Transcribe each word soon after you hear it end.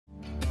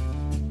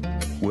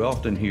We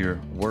often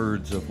hear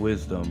words of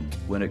wisdom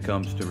when it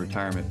comes to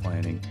retirement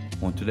planning.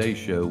 On today's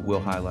show, we'll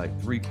highlight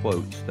 3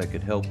 quotes that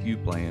could help you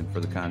plan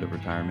for the kind of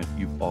retirement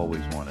you've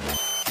always wanted.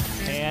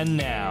 And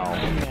now,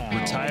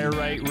 Retire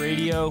Right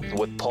Radio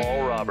with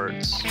Paul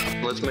Roberts.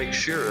 Let's make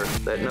sure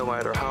that no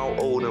matter how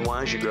old and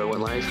wise you grow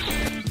in life,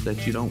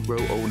 that you don't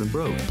grow old and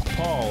broke.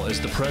 Paul is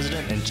the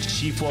president and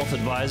chief wealth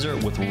advisor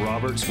with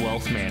Roberts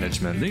Wealth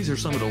Management. These are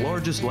some of the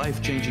largest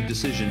life-changing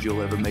decisions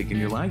you'll ever make in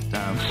your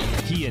lifetime.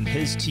 He and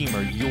his team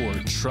are your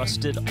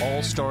trusted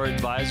all-star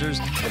advisors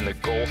in the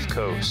Gulf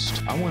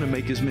Coast. I want to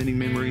make as many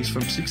memories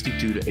from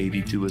 62 to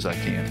 82 as I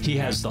can. He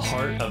has the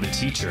heart of a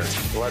teacher.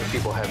 A lot of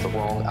people have the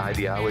wrong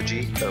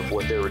ideology of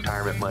what their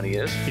retirement money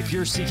is. If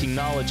you're seeking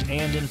knowledge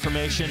and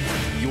information,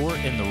 you're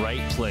in the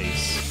right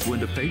place. When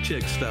the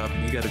paychecks stop,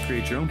 you got to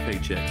create your own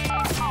paycheck.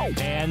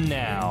 And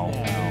now,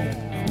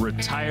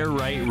 Retire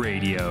Right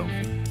Radio.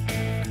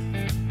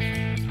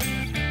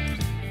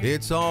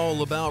 It's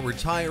all about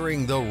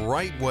retiring the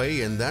right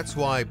way, and that's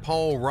why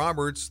Paul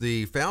Roberts,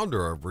 the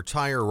founder of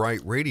Retire Right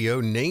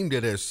Radio, named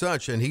it as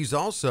such, and he's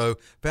also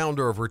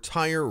founder of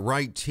Retire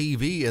Right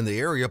TV in the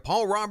area.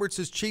 Paul Roberts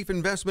is Chief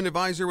Investment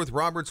Advisor with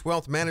Roberts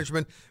Wealth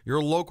Management,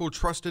 your local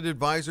trusted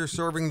advisor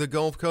serving the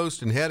Gulf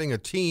Coast and heading a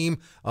team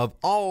of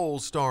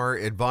all-star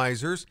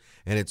advisors,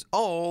 and it's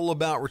all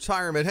about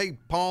retirement. Hey,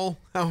 Paul,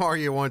 how are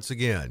you once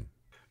again?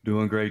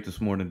 Doing great this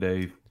morning,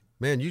 Dave.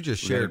 Man, you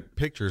just shared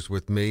pictures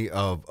with me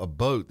of a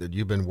boat that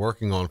you've been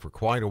working on for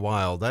quite a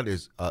while. That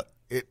is,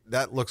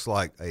 that looks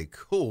like a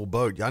cool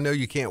boat. I know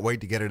you can't wait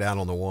to get it out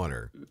on the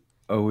water.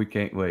 Oh, we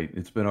can't wait.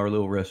 It's been our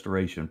little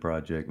restoration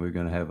project. We're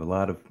going to have a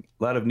lot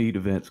of neat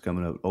events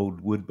coming up.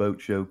 Old Wood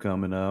Boat Show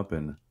coming up,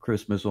 and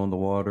Christmas on the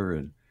water,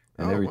 and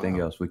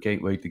everything else. We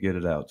can't wait to get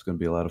it out. It's going to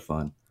be a lot of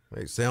fun.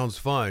 It sounds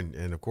fun.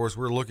 And, of course,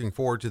 we're looking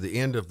forward to the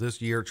end of this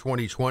year,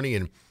 2020,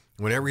 and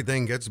when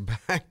everything gets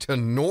back to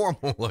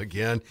normal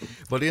again.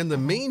 But in the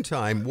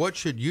meantime, what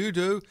should you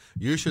do?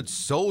 You should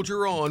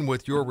soldier on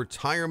with your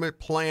retirement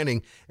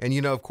planning. And,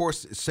 you know, of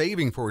course,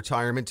 saving for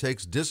retirement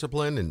takes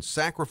discipline and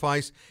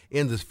sacrifice.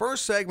 In this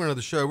first segment of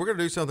the show, we're going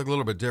to do something a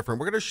little bit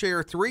different. We're going to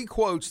share 3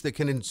 quotes that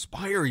can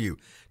inspire you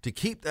to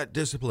keep that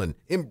discipline,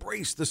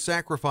 embrace the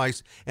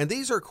sacrifice. And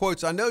these are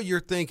quotes, I know you're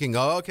thinking,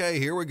 oh, okay,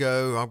 here we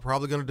go. I'm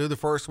probably going to do the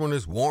first one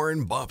is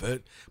Warren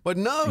Buffett. But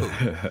no,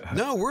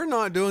 we're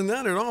not doing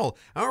that at all.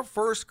 Our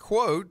first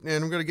quote,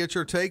 and I'm going to get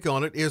your take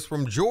on it, is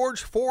from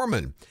George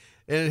Foreman,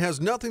 and it has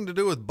nothing to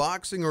do with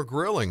boxing or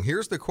grilling.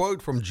 Here's the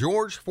quote from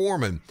George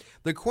Foreman.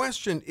 The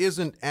question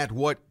isn't at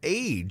what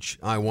age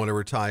I want to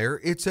retire,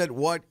 it's at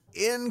what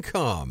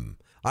income.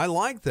 I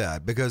like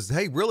that because,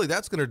 hey, really,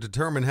 that's going to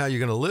determine how you're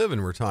going to live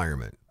in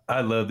retirement. I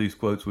love these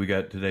quotes we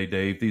got today,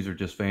 Dave. These are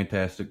just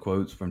fantastic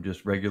quotes from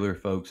just regular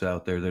folks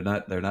out there. They're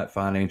not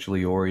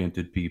financially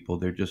oriented people.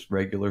 They're just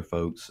regular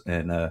folks,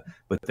 and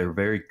but they're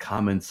very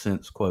common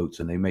sense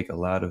quotes, and they make a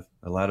lot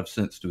of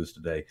sense to us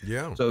today.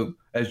 Yeah. So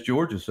as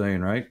George is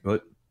saying, right?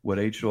 What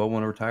age do I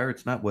want to retire?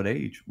 It's not what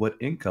age. What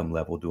income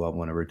level do I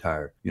want to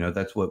retire? You know,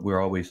 that's what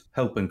we're always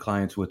helping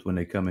clients with when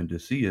they come in to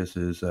see us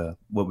is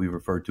what we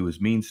refer to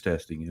as means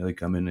testing. You know, they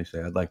come in and they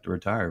say, I'd like to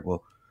retire.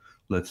 Well,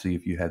 let's see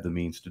if you have the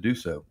means to do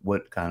so.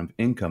 What kind of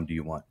income do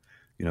you want?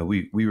 You know,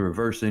 we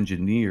reverse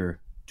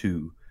engineer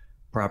to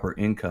proper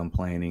income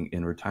planning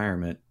in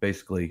retirement.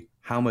 Basically,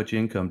 how much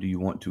income do you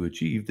want to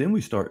achieve? Then we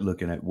start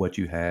looking at what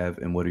you have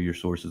and what are your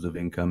sources of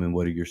income and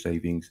what are your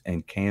savings,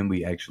 and can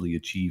we actually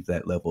achieve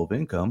that level of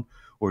income,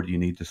 or do you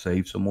need to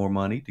save some more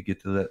money to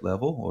get to that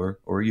level, or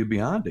are you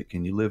beyond it?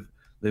 Can you live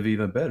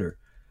even better?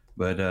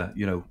 But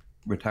you know,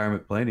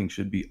 retirement planning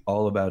should be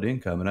all about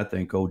income. And I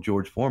think old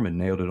George Foreman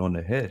nailed it on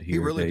the head here. He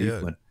really Dave,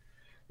 did. When,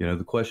 you know,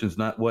 the question's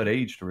not what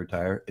age to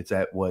retire, it's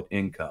at what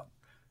income.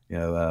 You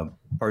know,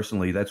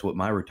 personally, that's what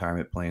my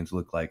retirement plans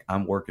look like.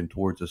 I'm working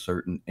towards a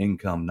certain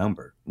income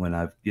number. When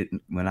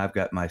I've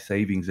got my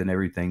savings and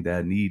everything that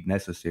I need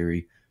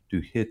necessary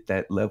to hit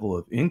that level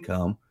of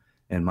income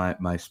and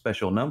my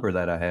special number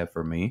that I have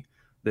for me,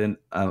 then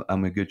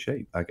I'm in good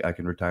shape. I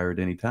can retire at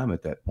any time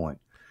at that point.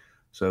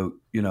 So,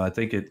 you know, I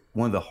think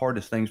one of the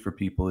hardest things for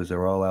people is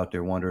they're all out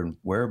there wondering,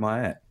 where am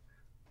I at?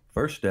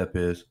 First step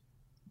is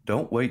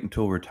don't wait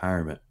until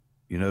retirement.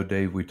 You know,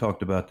 Dave, we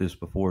talked about this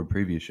before in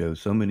previous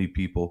shows. So many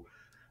people,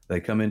 they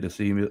come in to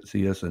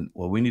see us and,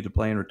 well, we need to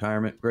plan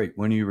retirement. Great.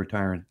 When are you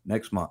retiring?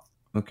 Next month.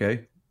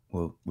 Okay.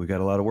 Well, we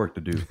got a lot of work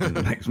to do in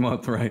the next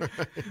month, right?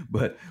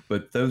 But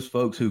those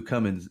folks who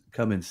come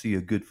and see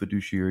a good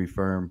fiduciary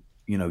firm,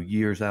 you know,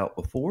 years out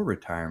before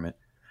retirement,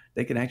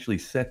 they can actually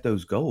set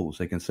those goals.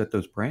 They can set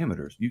those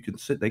parameters.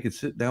 They can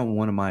sit down with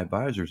one of my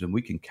advisors and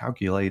we can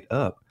calculate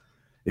up.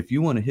 If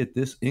you want to hit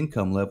this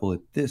income level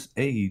at this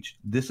age,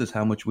 this is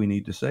how much we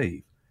need to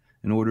save.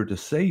 In order to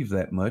save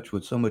that much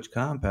with so much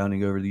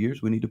compounding over the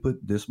years, we need to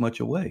put this much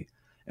away.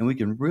 And we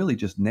can really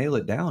just nail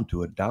it down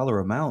to a dollar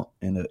amount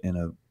in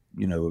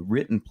a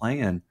written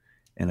plan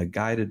and a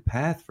guided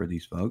path for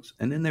these folks.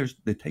 And then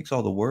it takes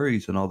all the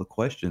worries and all the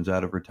questions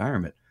out of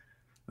retirement.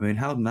 I mean,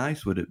 how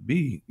nice would it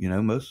be? You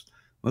know,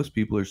 most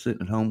people are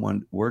sitting at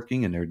home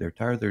working and they're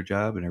tired of their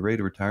job and they're ready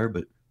to retire,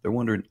 but They're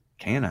wondering,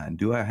 can I?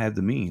 Do I have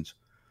the means?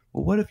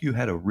 Well, what if you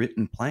had a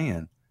written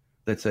plan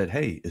that said,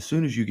 hey, as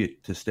soon as you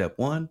get to step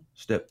 1,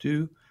 step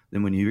 2,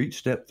 then when you reach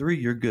step 3,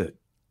 you're good.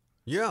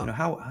 Yeah.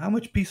 How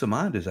much peace of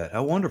mind is that?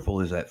 How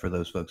wonderful is that for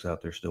those folks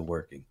out there still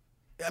working?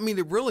 I mean,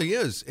 it really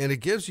is, and it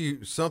gives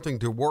you something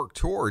to work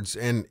towards.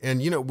 And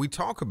we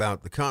talk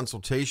about the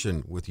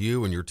consultation with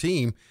you and your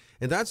team,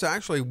 and that's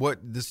actually what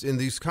in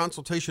these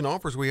consultation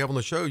offers we have on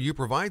the show, you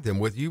provide them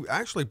with. You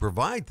actually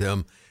provide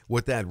them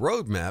with that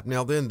roadmap.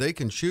 Now, then they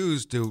can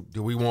choose, do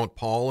we want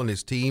Paul and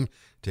his team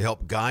to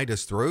help guide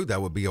us through?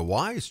 That would be a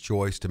wise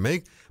choice to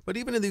make. But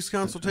even in these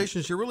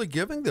consultations, you're really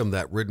giving them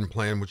that written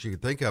plan, which you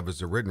could think of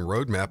as a written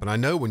roadmap. And I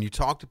know when you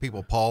talk to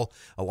people, Paul,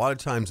 a lot of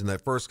times in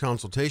that first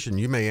consultation,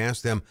 you may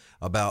ask them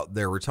about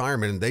their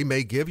retirement, and they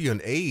may give you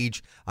an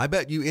age. I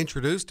bet you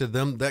introduced to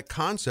them that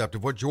concept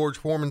of what George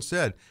Foreman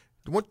said.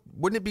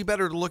 Wouldn't it be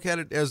better to look at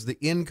it as the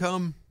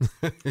income?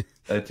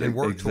 That's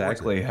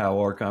exactly how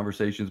our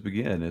conversations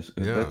begin.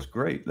 That's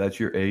great.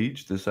 That's your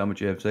age. This is how much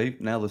you have saved.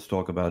 Now let's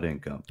talk about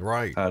income.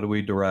 Right. How do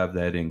we derive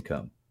that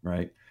income?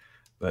 Right.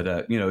 But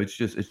it's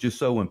just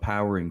so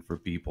empowering for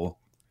people,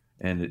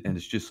 and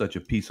it's just such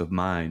a peace of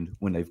mind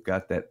when they've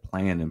got that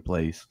plan in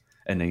place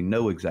and they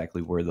know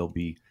exactly where they'll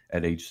be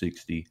at age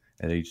 60,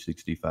 at age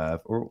 65,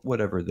 or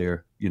whatever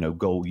their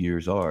goal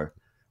years are.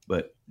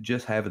 But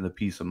just having the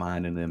peace of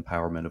mind and the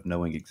empowerment of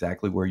knowing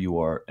exactly where you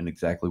are and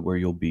exactly where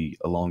you'll be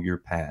along your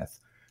path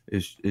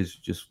is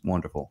just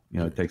wonderful.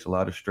 It takes a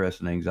lot of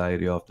stress and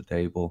anxiety off the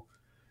table.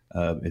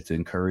 It's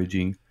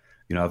encouraging.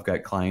 I've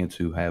got clients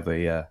who have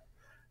an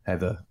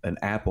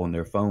app on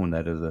their phone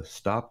that is a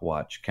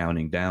stopwatch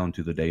counting down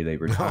to the day they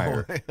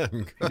retire.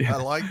 Oh, I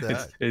like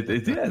that.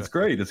 It's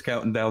great. It's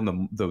counting down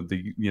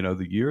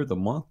the year, the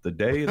month, the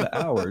day, the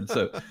hour. And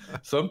so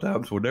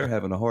sometimes when they're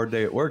having a hard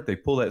day at work, they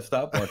pull that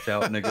stopwatch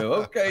out and they go,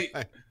 okay,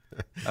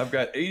 I've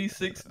got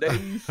 86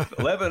 days,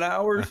 11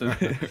 hours,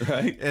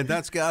 right? And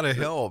that's got to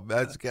help.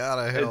 It's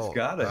got to help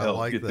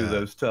get through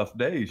those tough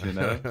days,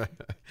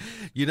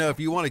 if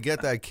you want to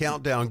get that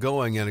countdown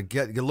going and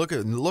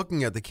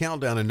looking at the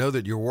countdown and know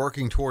that you're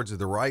working towards it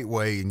the right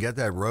way and get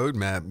that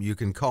roadmap, you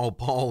can call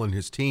Paul and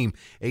his team,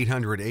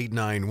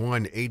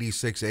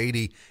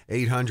 800-891-8680,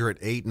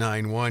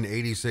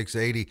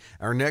 800-891-8680.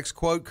 Our next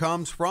quote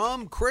comes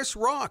from Chris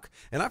Rock,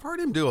 and I've heard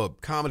him do a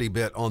comedy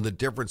bit on the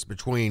difference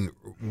between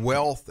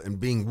wealth and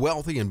being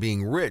wealthy and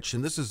being rich.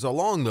 And this is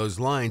along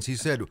those lines. He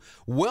said,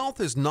 wealth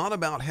is not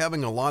about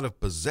having a lot of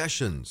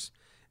possessions.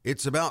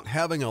 It's about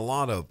having a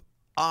lot of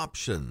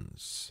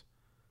options.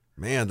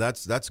 Man,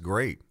 that's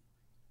great.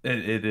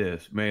 It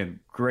is, man.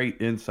 Great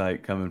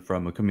insight coming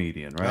from a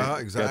comedian, right?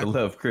 Exactly. Gotta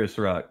love Chris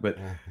Rock. But,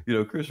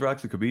 Chris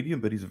Rock's a comedian,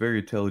 but he's a very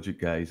intelligent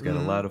guy. He's got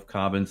a lot of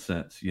common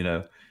sense,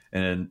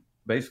 and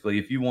basically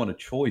if you want a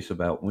choice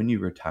about when you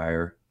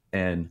retire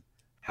and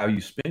how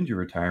you spend your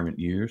retirement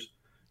years,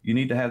 you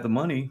need to have the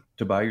money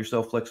to buy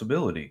yourself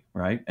flexibility,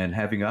 right? And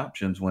having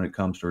options when it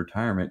comes to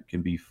retirement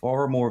can be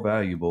far more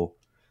valuable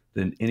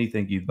than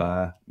anything you'd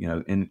buy,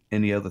 in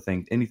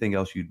anything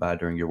else you'd buy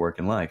during your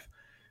working life.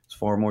 It's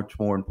far much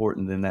more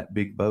important than that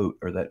big boat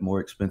or that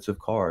more expensive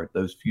car,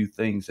 those few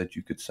things that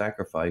you could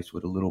sacrifice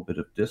with a little bit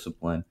of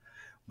discipline.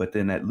 But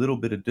then that little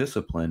bit of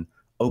discipline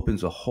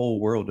opens a whole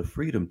world of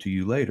freedom to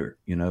you later.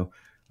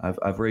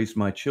 I've raised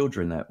my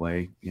children that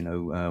way.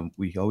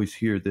 We always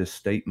hear this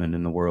statement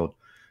in the world,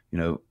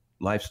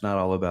 life's not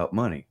all about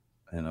money.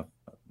 And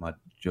my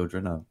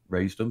children, I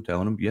raised them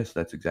telling them, yes,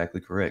 that's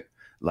exactly correct.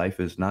 Life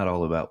is not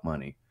all about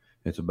money.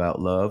 It's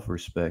about love,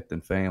 respect,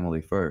 and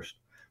family first.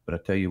 But I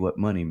tell you what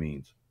money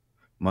means.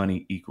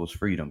 Money equals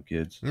freedom,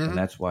 kids. Mm-hmm. And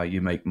that's why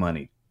you make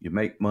money. You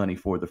make money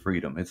for the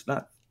freedom. It's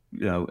not,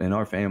 in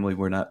our family,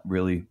 we're not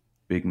really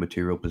big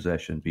material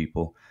possession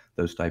people.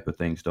 Those type of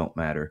things don't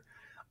matter.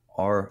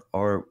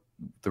 The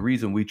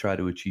reason we try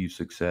to achieve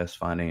success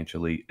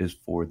financially is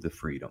for the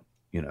freedom.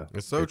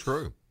 It's so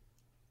true.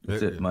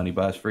 That's it. Money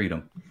buys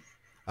freedom.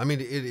 I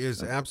mean, it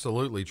is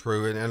absolutely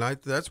true. And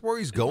that's where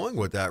he's going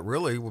with that,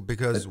 really,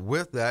 because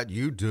with that,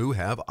 you do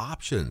have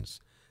options.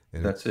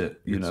 And that's it.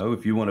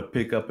 If you want to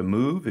pick up and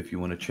move, if you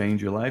want to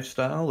change your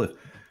lifestyle,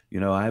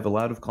 I have a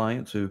lot of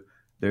clients who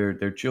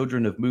their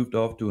children have moved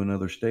off to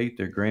another state.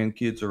 Their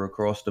grandkids are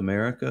across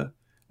America.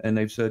 And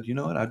they've said, you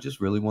know what, I just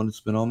really want to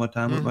spend all my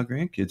time with my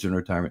grandkids in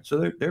retirement.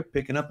 So they're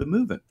picking up and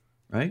moving.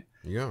 Right.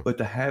 Yeah. But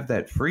to have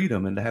that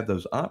freedom and to have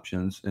those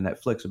options and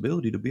that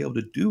flexibility to be able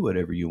to do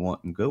whatever you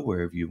want and go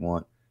wherever you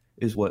want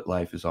is what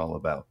life is all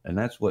about. And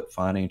that's what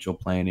financial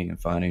planning and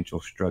financial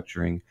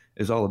structuring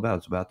is all about.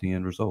 It's about the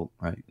end result,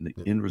 right? And the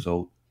end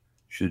result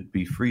should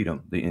be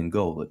freedom, the end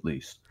goal at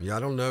least. Yeah, I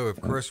don't know if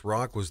Chris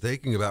Rock was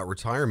thinking about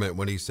retirement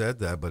when he said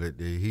that, but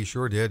he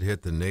sure did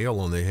hit the nail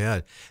on the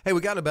head. Hey,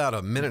 we got about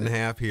a minute and a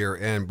half here,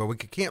 but we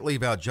can't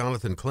leave out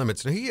Jonathan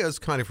Clements. Now, he is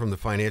kind of from the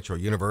financial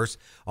universe,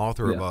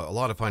 author of a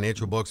lot of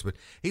financial books, but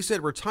he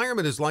said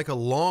retirement is like a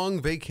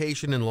long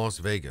vacation in Las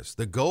Vegas.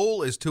 The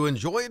goal is to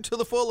enjoy it to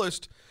the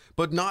fullest,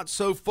 but not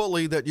so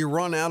fully that you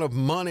run out of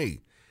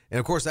money. And,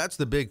 of course, that's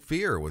the big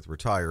fear with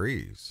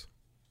retirees.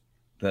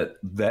 That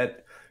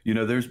You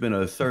know, there's been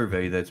a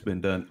survey that's been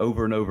done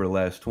over and over the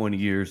last 20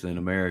 years in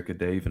America,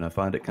 Dave, and I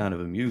find it kind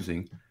of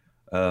amusing.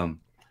 The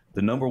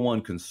number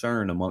one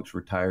concern amongst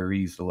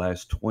retirees the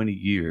last 20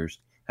 years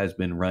has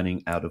been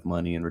running out of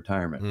money in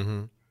retirement.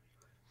 Mm-hmm.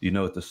 You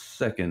know what the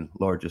second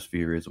largest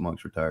fear is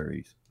amongst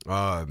retirees?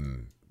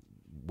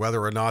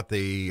 Whether or not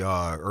the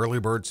early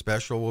bird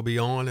special will be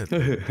on,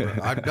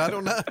 I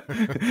don't know.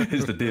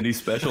 Is the Denny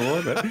special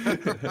on?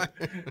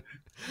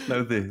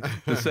 No,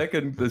 the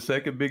second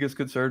biggest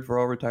concern for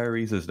all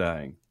retirees is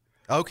dying.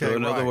 Okay, so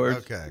in other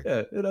words, okay.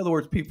 Yeah, in other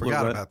words, people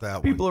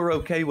are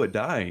okay with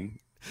dying.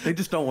 They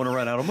just don't want to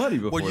run out of money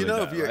before well, you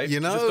know, they die, right?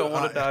 You know, just don't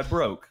want to die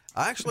broke.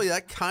 Actually,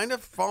 that kind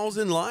of falls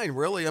in line,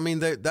 really. I mean,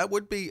 that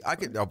would be.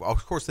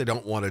 Of course, they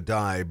don't want to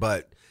die,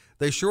 but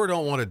they sure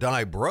don't want to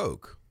die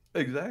broke.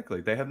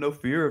 Exactly. They have no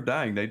fear of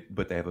dying,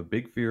 but they have a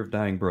big fear of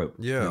dying broke.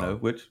 Yeah. You know,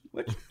 which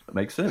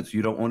makes sense.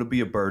 You don't want to be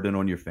a burden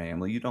on your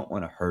family. You don't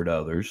want to hurt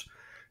others.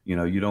 You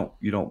know, you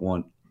don't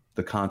want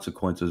the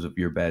consequences of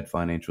your bad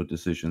financial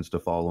decisions to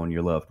fall on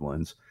your loved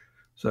ones.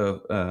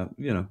 So,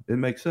 you know, it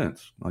makes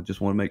sense. I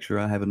just want to make sure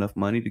I have enough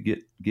money to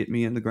get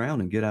me in the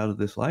ground and get out of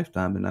this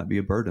lifetime and not be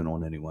a burden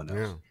on anyone else.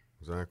 Yeah,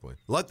 exactly.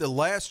 Let the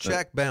last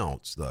check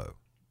bounce, though.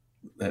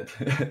 That's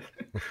it.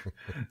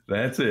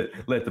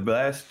 Let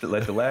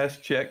the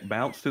last check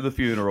bounce to the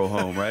funeral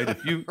home, right?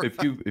 If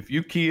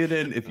you key it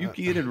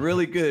in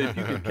really good, if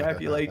you can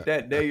calculate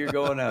that day you're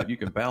going out, you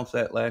can bounce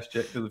that last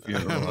check to the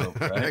funeral home,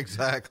 right?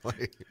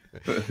 Exactly.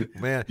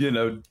 Man, you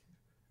know.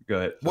 Go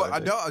ahead. Well,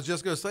 I was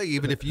just going to say,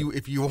 even if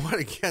you want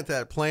to get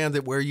that plan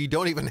that where you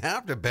don't even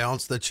have to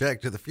bounce the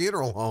check to the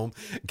funeral home,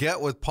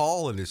 get with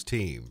Paul and his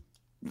team.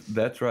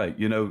 That's right.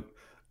 You know,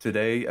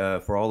 today,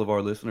 for all of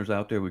our listeners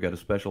out there, we got a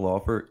special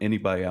offer.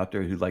 Anybody out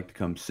there who'd like to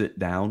come sit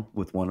down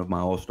with one of my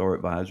All-Star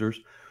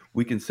advisors,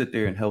 we can sit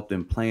there and help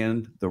them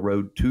plan the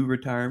road to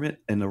retirement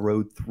and the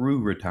road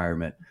through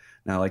retirement.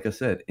 Now, like I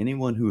said,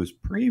 anyone who is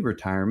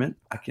pre-retirement,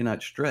 I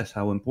cannot stress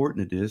how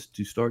important it is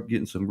to start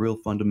getting some real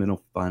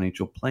fundamental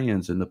financial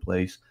plans into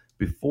place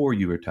before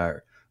you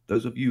retire.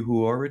 Those of you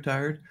who are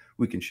retired,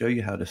 we can show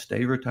you how to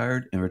stay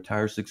retired and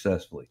retire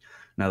successfully.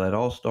 Now, that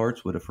all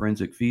starts with a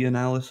forensic fee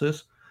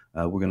analysis.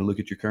 We're going to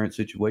look at your current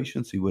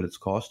situation, see what it's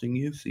costing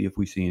you, see if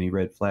we see any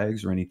red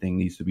flags or anything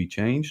needs to be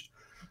changed.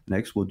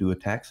 Next, we'll do a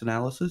tax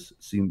analysis,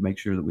 make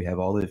sure that we have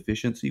all the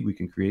efficiency we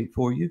can create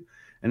for you.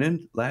 And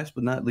then last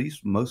but not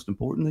least, most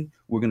importantly,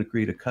 we're going to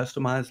create a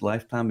customized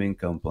lifetime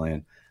income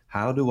plan.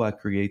 How do I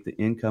create the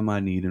income I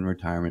need in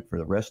retirement for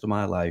the rest of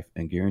my life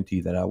and guarantee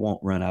that I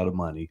won't run out of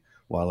money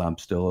while I'm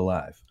still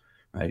alive,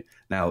 right?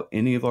 Now,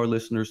 any of our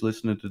listeners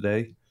listening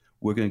today,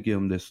 we're going to give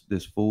them this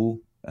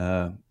full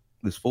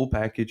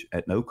package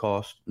at no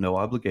cost, no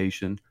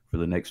obligation for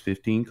the next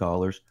 15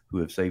 callers who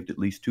have saved at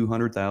least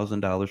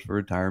 $200,000 for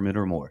retirement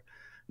or more.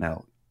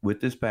 Now,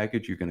 with this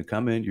package, you're going to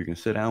come in, you're going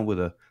to sit down with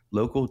a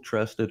local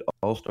trusted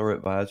All-Star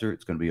advisor.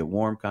 It's going to be a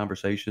warm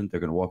conversation. They're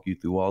going to walk you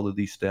through all of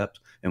these steps.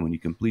 And when you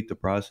complete the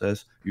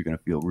process, you're going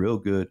to feel real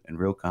good and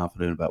real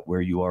confident about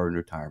where you are in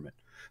retirement.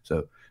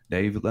 So,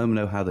 Dave, let them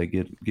know how they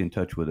get in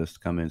touch with us to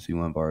come in and see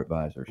one of our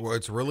advisors. Well,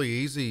 it's really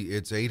easy.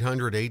 It's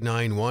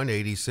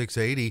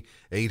 800-891-8680,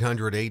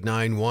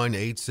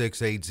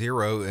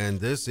 800-891-8680. And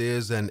this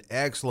is an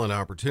excellent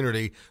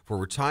opportunity for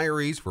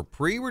retirees, for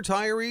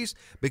pre-retirees,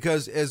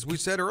 because as we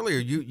said earlier,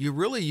 you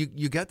really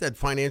get that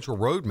financial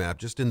roadmap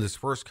just in this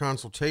first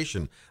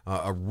consultation,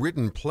 a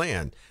written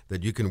plan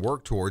that you can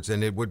work towards.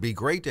 And it would be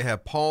great to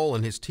have Paul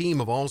and his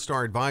team of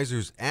All-Star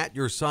advisors at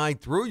your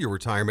side through your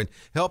retirement,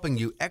 helping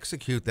you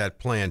execute that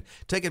plan.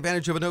 Take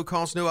advantage of a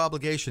no-cost,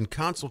 no-obligation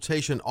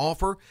consultation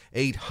offer,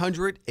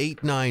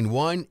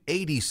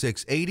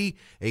 800-891-8680,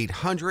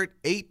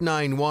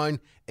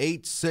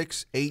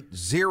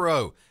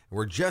 800-891-8680.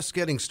 We're just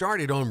getting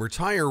started on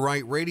Retire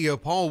Right Radio.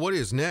 Paul, what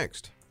is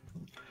next?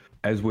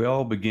 As we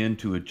all begin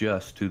to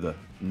adjust to the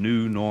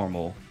new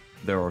normal,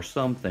 there are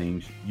some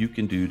things you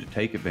can do to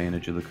take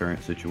advantage of the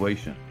current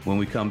situation. When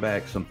we come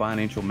back, some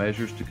financial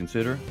measures to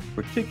consider,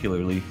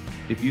 particularly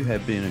if you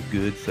have been a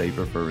good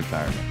saver for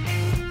retirement.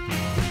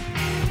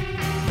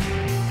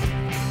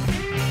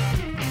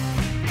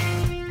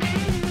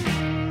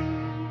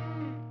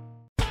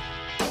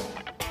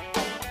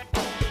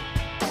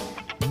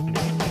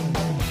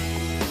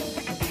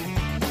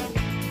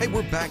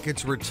 We're back.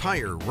 It's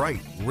Retire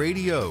Right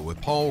Radio with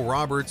Paul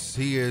Roberts.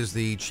 He is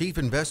the Chief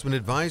Investment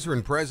Advisor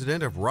and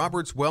President of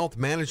Roberts Wealth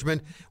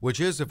Management, which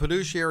is a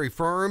fiduciary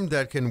firm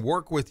that can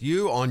work with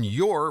you on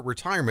your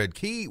retirement.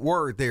 Key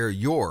word there,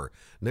 your.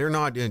 They're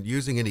not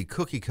using any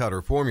cookie cutter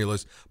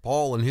formulas.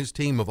 Paul and his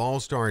team of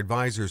All-Star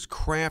advisors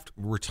craft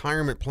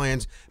retirement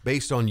plans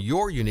based on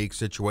your unique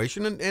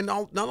situation and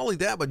not only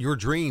that, but your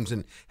dreams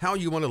and how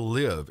you want to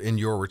live in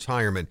your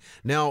retirement.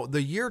 Now,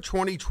 the year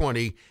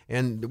 2020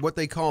 and what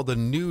they call the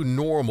new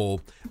new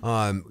normal,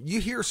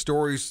 you hear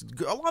stories,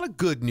 a lot of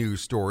good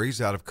news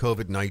stories out of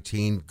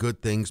COVID-19,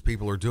 good things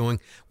people are doing.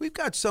 We've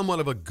got somewhat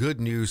of a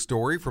good news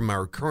story from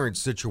our current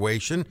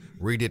situation,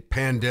 read it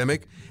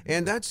pandemic,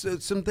 and that's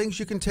some things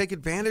you can take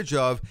advantage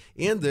of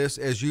in this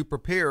as you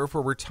prepare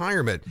for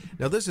retirement.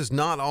 Now, this is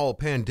not all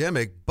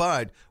pandemic,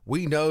 but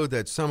we know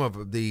that some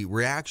of the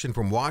reaction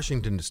from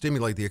Washington to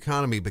stimulate the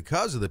economy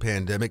because of the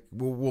pandemic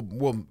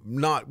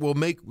will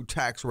make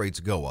tax rates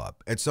go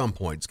up at some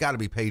point. It's got to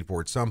be paid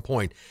for at some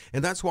point.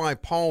 And that's why,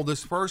 Paul,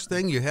 this first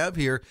thing you have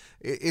here,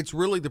 it's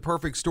really the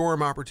perfect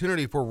storm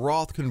opportunity for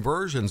Roth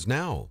conversions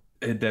now.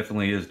 It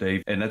definitely is,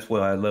 Dave. And that's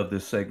why I love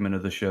this segment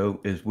of the show,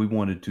 is we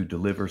wanted to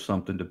deliver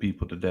something to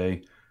people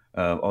today.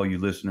 All you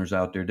listeners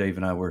out there, Dave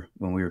and I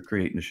when we were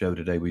creating the show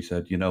today, we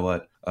said, you know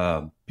what?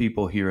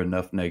 People hear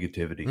enough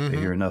negativity. They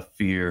hear enough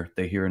fear.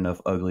 They hear enough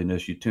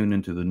ugliness. You tune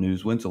into the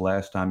news. When's the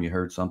last time you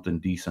heard something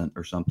decent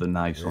or something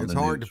nice on the news? It's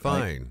hard to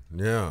find.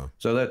 Yeah.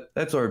 So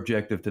that's our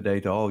objective today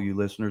to all you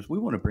listeners. We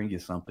want to bring you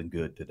something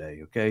good today,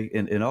 okay?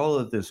 And all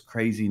of this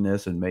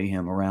craziness and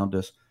mayhem around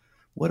us,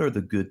 what are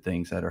the good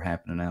things that are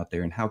happening out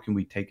there, and how can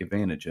we take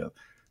advantage of?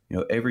 You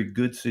know, every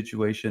good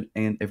situation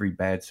and every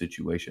bad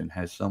situation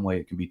has some way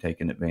it can be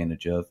taken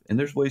advantage of. And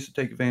there's ways to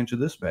take advantage of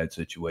this bad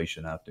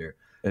situation out there.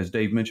 As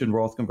Dave mentioned,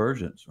 Roth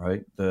conversions,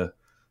 right? The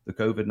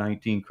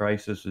COVID-19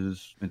 crisis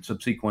and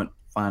subsequent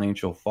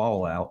financial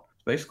fallout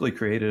basically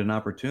created an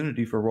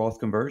opportunity for Roth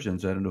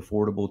conversions at an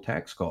affordable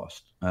tax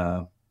cost.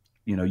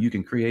 You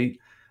can create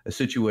a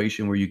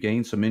situation where you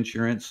gain some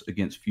insurance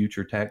against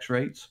future tax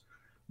rates,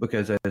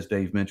 because as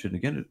Dave mentioned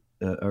again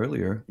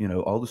earlier,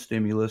 all the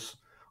stimulus,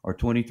 our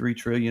 $23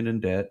 trillion in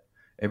debt,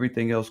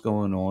 everything else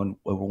going on,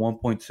 over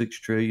 $1.6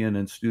 trillion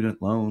in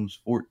student loans,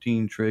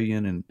 $14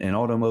 trillion in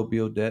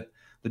automobile debt.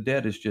 The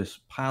debt is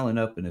just piling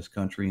up in this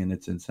country, and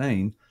it's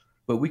insane.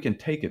 But we can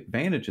take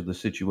advantage of the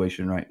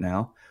situation right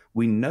now.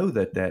 We know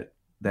that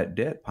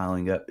debt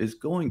piling up is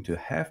going to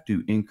have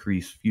to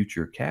increase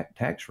future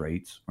tax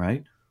rates,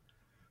 right?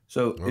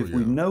 So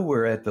we know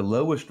we're at the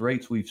lowest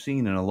rates we've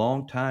seen in a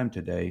long time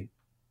today,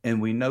 and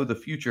we know the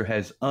future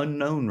has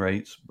unknown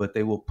rates, but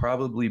they will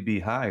probably be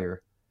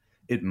higher,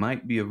 it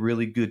might be a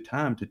really good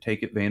time to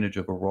take advantage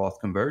of a Roth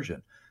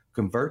conversion.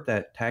 Convert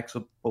that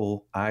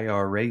taxable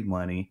IRA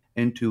money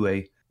into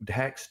a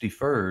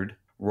tax-deferred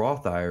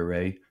Roth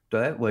IRA. So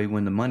that way,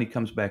 when the money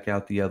comes back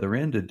out the other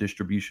end of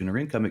distribution or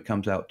income, it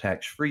comes out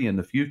tax-free in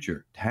the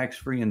future.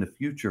 Tax-free in the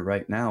future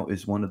right now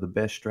is one of the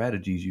best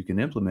strategies you can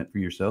implement for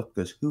yourself,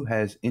 because who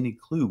has any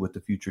clue what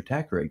the future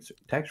tax rates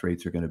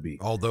are going to be?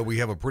 Although we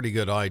have a pretty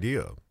good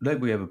idea.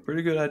 We have a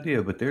pretty good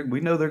idea, but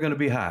we know they're going to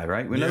be high,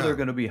 right? We know they're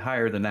going to be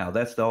higher than now.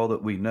 That's all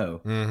that we know.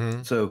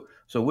 Mm-hmm. So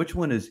which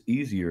one is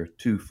easier,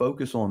 to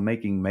focus on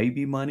making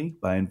maybe money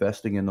by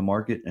investing in the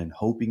market and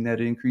hoping that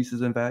it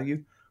increases in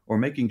value, or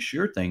making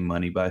sure thing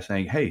money by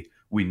saying, hey,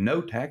 we know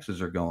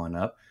taxes are going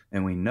up,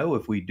 and we know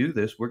if we do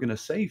this, we're going to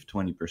save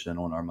 20%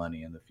 on our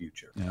money in the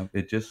future.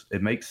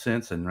 It makes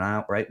sense. And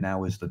right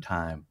now is the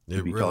time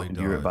to be talking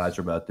to your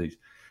advisor about these.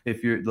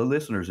 If your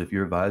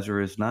advisor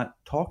is not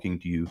talking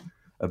to you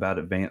about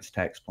advanced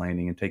tax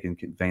planning and taking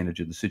advantage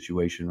of the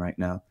situation right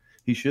now,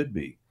 he should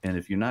be. And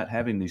if you're not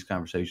having these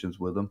conversations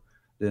with them,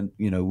 then,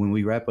 when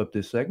we wrap up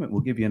this segment,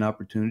 we'll give you an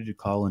opportunity to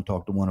call and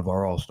talk to one of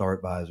our all-star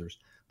advisors.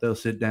 They'll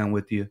sit down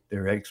with you.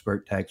 They're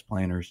expert tax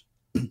planners,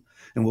 and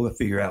we'll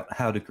figure out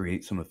how to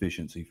create some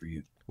efficiency for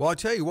you. Well, I'll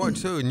tell you what,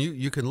 too, and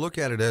you can look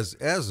at it as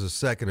a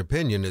second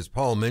opinion. As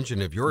Paul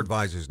mentioned, if your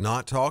advisor's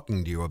not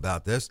talking to you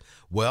about this,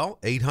 well,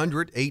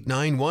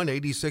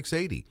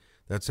 800-891-8680.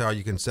 That's how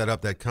you can set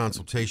up that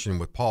consultation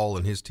with Paul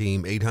and his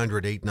team,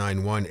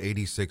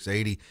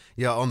 800-891-8680.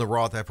 Yeah, on the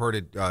Roth, I've heard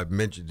it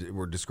mentioned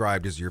or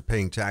described as you're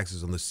paying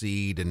taxes on the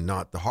seed and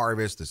not the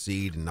harvest, the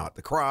seed and not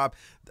the crop.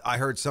 I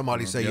heard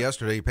somebody say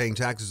yesterday you're paying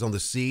taxes on the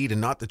seed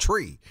and not the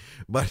tree.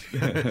 But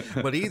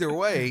but either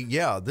way,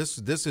 yeah, this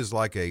is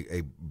like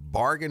a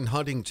bargain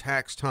hunting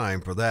tax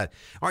time for that.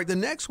 All right, the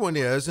next one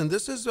is, and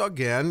this is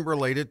again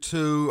related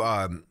to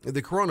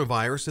the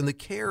coronavirus and the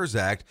CARES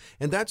Act,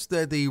 and that's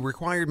the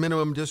required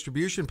minimum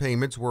distribution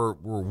payments were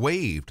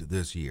waived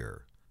this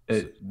year.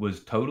 It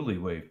was totally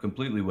waived,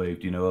 completely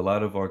waived. A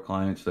lot of our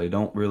clients, they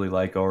don't really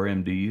like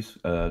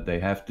RMDs. They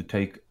have to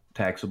take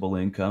taxable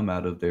income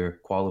out of their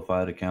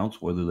qualified accounts,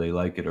 whether they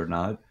like it or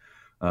not.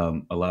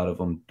 A lot of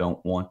them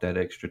don't want that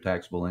extra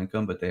taxable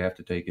income, but they have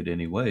to take it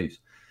anyways.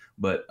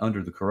 But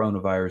under the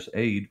Coronavirus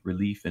Aid,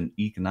 Relief, and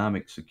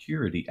Economic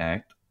Security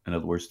Act, in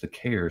other words, the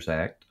CARES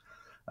Act,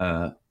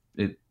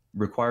 it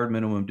required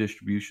minimum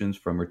distributions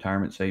from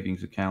retirement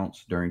savings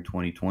accounts during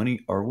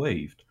 2020 are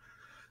waived.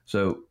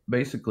 So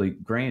basically,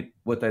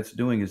 what that's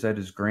doing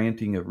is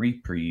granting a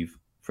reprieve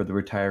for the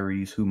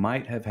retirees who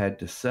might have had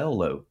to sell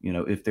low.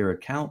 If their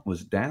account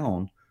was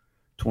down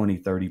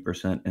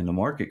 20-30% in the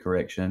market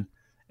correction,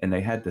 and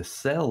they had to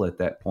sell at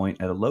that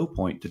point, at a low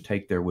point, to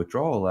take their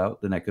withdrawal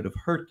out, then that could have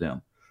hurt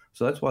them.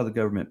 So that's why the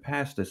government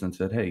passed this and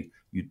said, hey,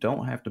 you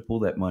don't have to pull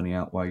that money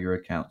out while your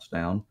account's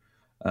down.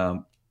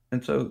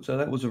 And so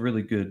that was a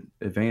really good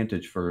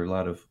advantage for a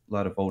lot of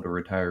older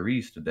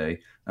retirees today.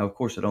 Now, of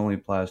course, it only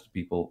applies to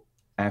people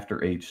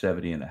after age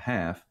 70 and a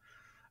half.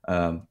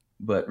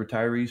 But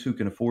retirees who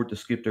can afford to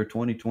skip their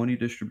 2020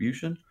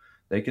 distribution,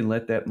 they can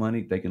leave that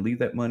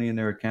money in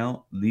their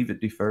account, leave it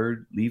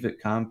deferred, leave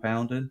it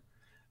compounded,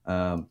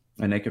 and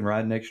they can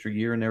ride an extra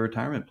year in their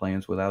retirement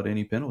plans without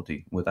any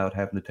penalty, without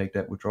having to take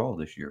that withdrawal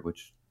this year,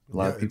 which a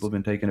lot Yeah, of people it's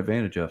have been taking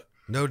advantage of.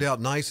 no doubt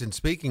nice. And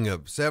speaking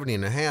of 70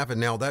 and a half, and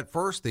now that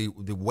first, the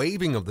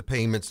waiving of the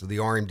payments to the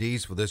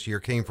RMDs for this year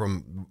came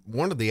from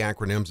one of the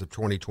acronyms of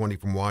 2020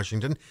 from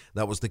Washington.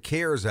 That was the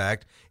CARES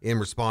Act in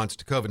response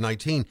to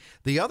COVID-19.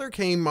 The other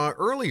came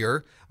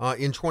earlier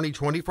in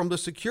 2020 from the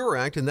Secure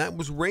Act, and that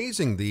was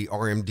raising the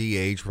RMD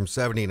age from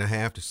 70 and a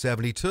half to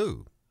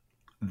 72.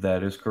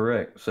 That is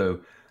correct. So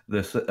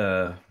this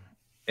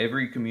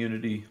every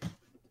community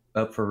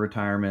up for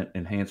retirement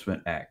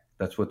enhancement act.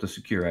 That's what the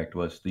Secure Act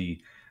was.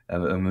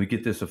 Let me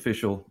get this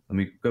official. Let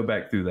me go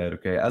back through that.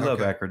 Okay. I love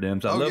Okay.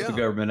 acronyms. I Oh, love yeah. the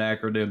government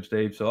acronyms,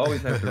 Dave. So I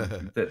always have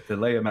to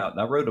lay them out.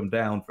 And I wrote them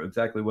down for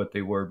exactly what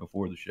they were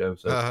before the show.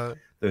 So Uh,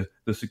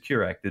 the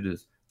Secure Act, it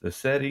is the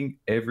Setting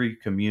Every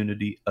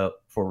Community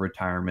Up for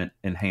Retirement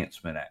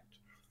Enhancement Act.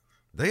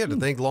 they had to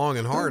think long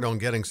and hard on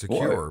getting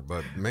secure,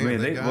 but man,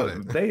 they got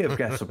it. They have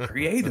got some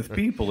creative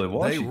people in They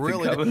Washington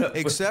really coming did. up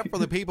with- Except for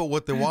the people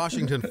with the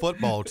Washington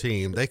football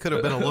team. They could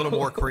have been a little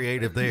more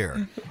creative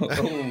there.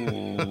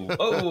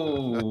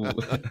 oh.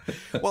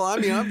 Well, I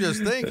mean, I'm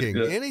just thinking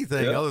Yeah.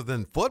 anything Yeah. other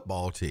than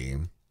football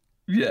team.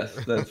 Yes,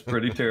 that's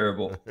pretty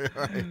terrible.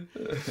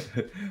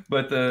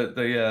 But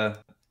the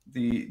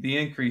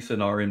increase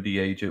in RMD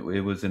age, it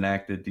was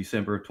enacted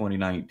December of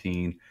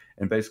 2019,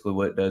 and basically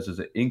what it does is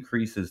it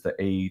increases the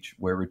age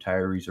where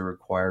retirees are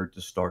required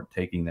to start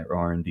taking their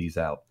RMDs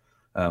out.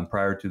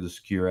 Prior to the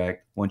Secure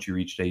Act, once you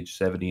reached age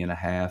 70 and a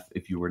half,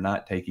 if you were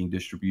not taking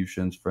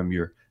distributions from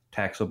your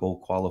taxable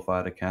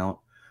qualified account,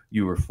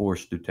 you were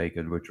forced to take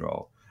a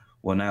withdrawal.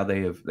 Well, now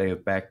they have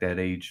backed that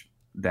age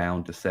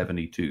down to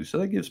 72. So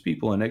that gives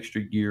people an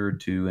extra year or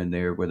two in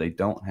there where they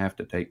don't have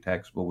to take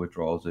taxable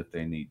withdrawals if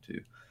they need to.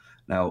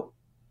 Now,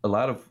 a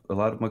lot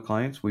of my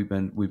clients, we've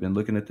been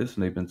looking at this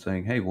and they've been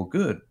saying, "Hey, well,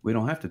 good, we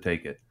don't have to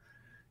take it."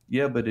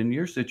 Yeah, but in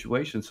your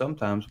situation,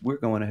 sometimes we're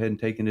going ahead and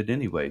taking it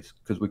anyways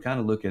because we kind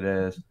of look at it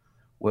as,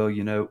 well,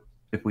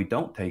 if we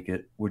don't take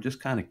it, we're just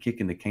kind of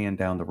kicking the can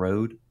down the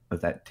road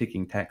of that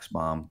ticking tax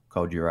bomb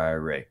called your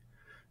IRA.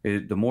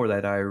 The more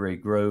that IRA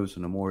grows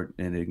and the more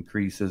it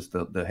increases,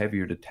 the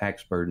heavier the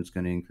tax burden is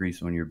going to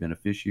increase on your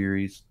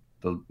beneficiaries.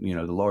 The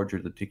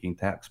larger the ticking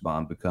tax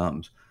bomb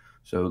becomes.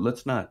 So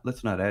let's not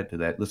add to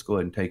that. Let's go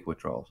ahead and take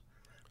withdrawals.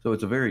 So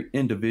it's a very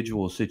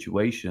individual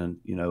situation,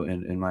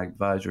 and my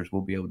advisors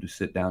will be able to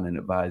sit down and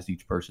advise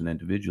each person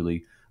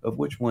individually of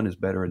which one is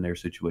better in their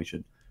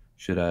situation.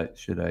 Should I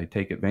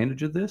take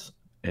advantage of this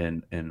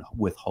and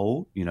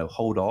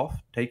hold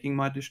off taking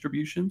my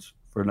distributions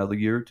for another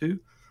year or two?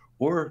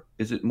 Or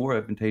is it more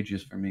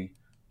advantageous for me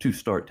to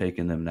start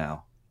taking them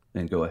now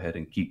and go ahead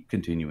and keep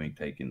continuing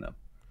taking them?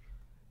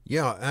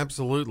 Yeah,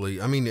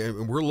 absolutely. I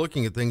mean, we're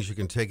looking at things you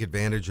can take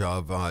advantage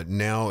of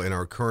now in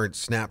our current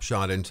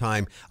snapshot in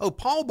time. Oh,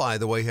 Paul, by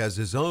the way, has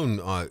his own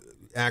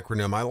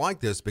acronym. I like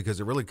this because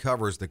it really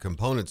covers the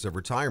components of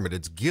retirement.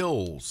 It's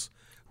GILS.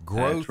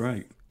 Growth, That's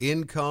right.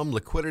 income,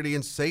 liquidity,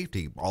 and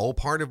safety, all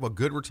part of a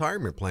good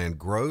retirement plan.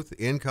 Growth,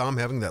 income,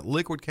 having that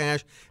liquid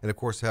cash, and of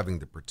course having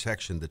the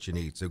protection that you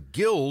need. So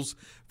GILS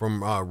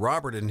from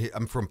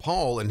from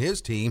Paul and his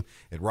team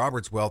at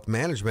Roberts Wealth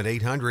Management,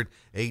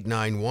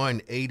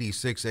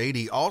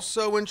 800-891-8680.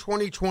 Also in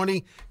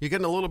 2020, you're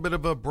getting a little bit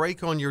of a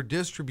break on your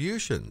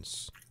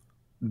distributions.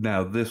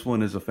 Now, this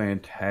one is a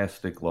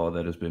fantastic law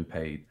that has been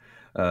paid.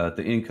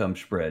 The income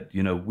spread,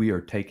 we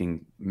are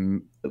taking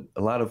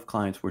a lot of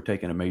clients. We're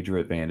taking a major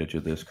advantage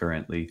of this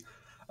currently.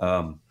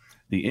 The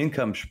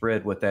income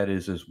spread, what that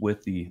is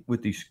with the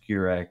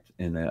Secure Act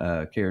and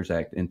the CARES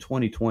Act in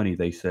 2020,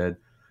 they said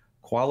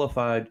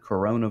qualified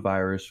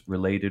coronavirus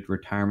related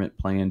retirement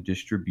plan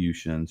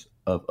distributions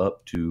of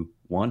up to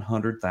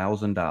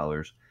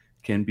 $100,000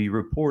 can be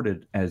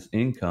reported as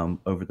income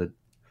over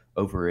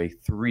a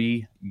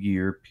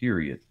 3-year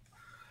period.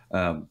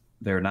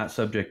 They're not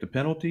subject to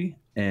penalty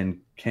and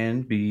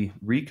can be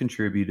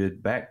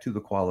recontributed back to the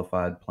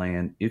qualified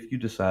plan if you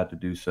decide to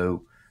do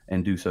so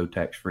and do so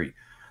tax-free.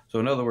 So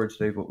in other words,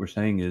 Dave, what we're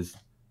saying is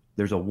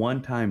there's a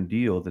one-time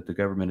deal that the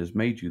government has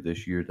made you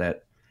this year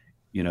that,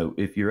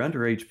 if you're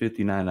under age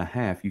 59 and a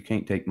half, you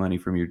can't take money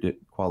from your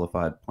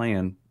qualified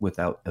plan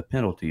without a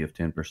penalty of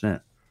 10%.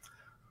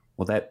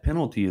 Well, that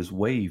penalty is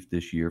waived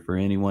this year for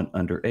anyone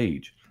under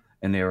age.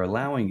 And they are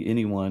allowing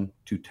anyone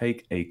to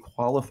take a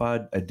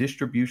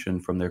distribution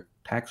from their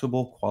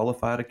taxable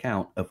qualified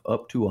account of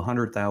up to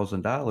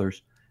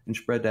 $100,000 and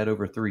spread that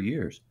over 3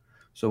 years.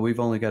 So we've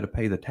only got to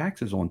pay the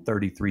taxes on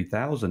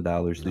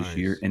 $33,000 this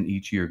year and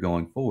each year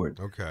going forward.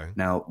 Okay.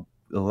 Now,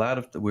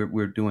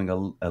 we're doing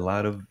a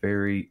lot of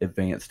very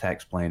advanced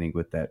tax planning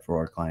with that for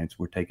our clients.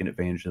 We're taking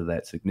advantage of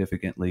that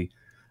significantly.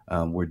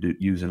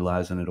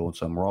 Utilizing it on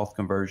some Roth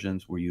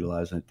conversions. We're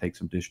utilizing it to take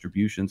some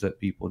distributions that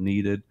people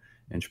needed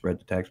and spread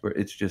the tax burden.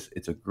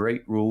 It's a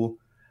great rule.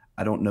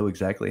 I don't know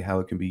exactly how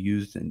it can be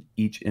used in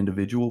each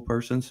individual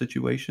person's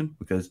situation,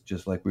 because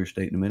just like we were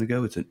stating a minute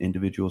ago, it's an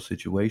individual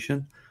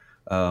situation.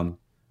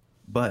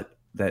 But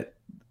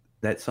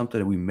that's something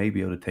that we may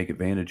be able to take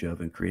advantage of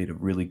and create a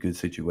really good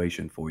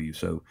situation for you.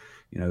 So,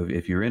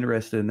 if you're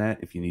interested in that,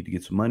 if you need to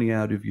get some money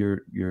out of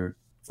your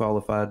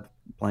qualified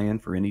plan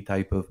for any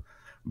type of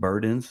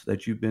burdens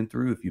that you've been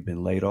through, if you've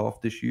been laid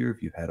off this year,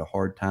 if you've had a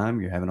hard time,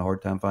 you're having a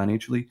hard time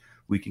financially,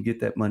 we can get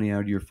that money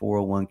out of your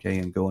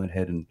 401k and go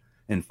ahead and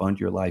fund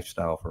your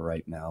lifestyle for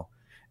right now.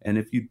 And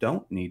if you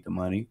don't need the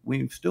money,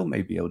 we still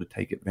may be able to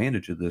take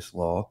advantage of this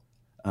law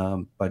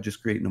by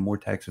just creating a more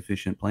tax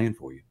efficient plan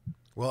for you.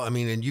 Well, I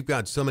mean, and you've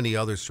got so many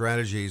other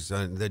strategies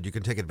that you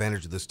can take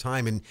advantage of this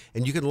time, and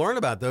you can learn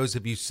about those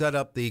if you set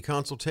up the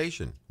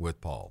consultation with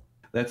Paul.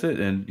 That's it.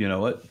 And you know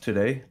what?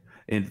 Today,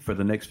 and for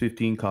the next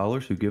 15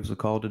 callers who gives a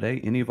call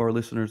today, any of our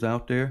listeners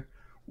out there,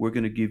 we're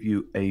going to give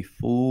you a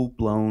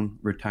full-blown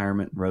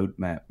retirement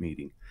roadmap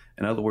meeting.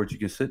 In other words, you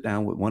can sit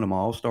down with one of my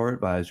all-star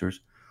advisors.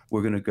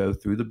 We're going to go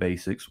through the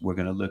basics. We're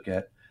going to look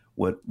at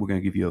we're going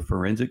to give you a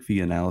forensic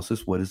fee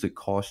analysis. What is it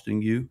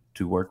costing you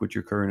to work with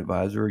your current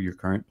advisor or your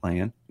current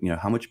plan?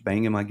 How much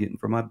bang am I getting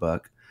for my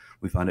buck?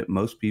 We find that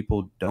most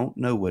people don't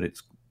know what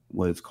it's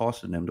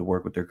costing them to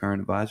work with their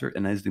current advisor,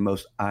 and that is the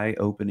most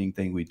eye-opening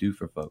thing we do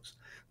for folks.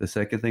 The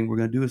second thing we're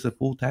going to do is a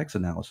full tax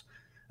analysis.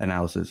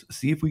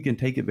 See if we can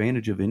take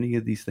advantage of any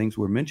of these things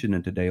we're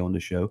mentioning today on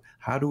the show.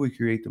 How do we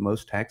create the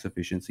most tax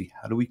efficiency?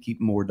 How do we keep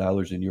more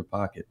dollars in your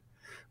pocket?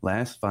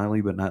 Last,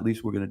 finally, but not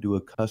least, we're going to do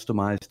a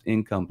customized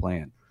income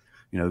plan.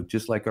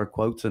 Just like our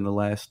quotes in the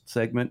last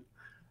segment,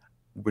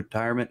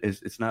 retirement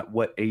it's not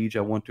what age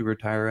I want to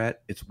retire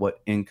at, it's what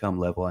income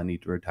level I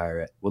need to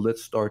retire at. Well,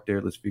 let's start there.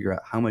 Let's figure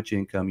out how much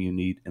income you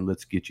need, and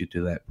let's get you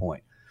to that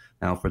point.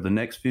 Now, for the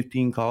next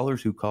 15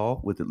 callers who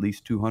call with at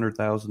least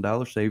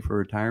 $200,000 saved for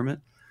retirement,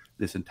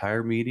 this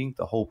entire meeting,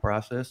 the whole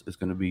process is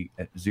going to be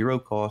at zero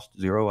cost,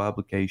 zero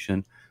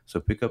obligation. So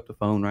pick up the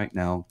phone right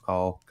now,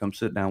 call, come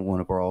sit down with one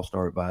of our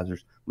all-star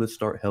advisors. Let's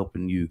start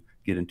helping you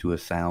get into a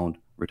sound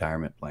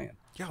retirement plan.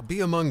 Yeah, be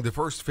among the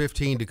first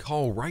 15 to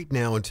call right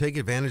now and take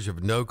advantage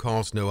of no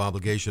cost, no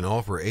obligation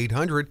offer.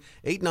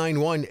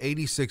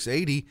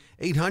 800-891-8680,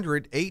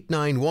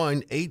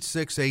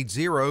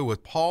 800-891-8680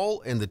 with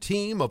Paul and the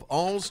team of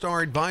All-Star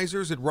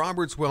Advisors at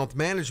Roberts Wealth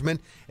Management,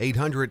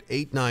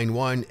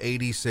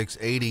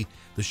 800-891-8680.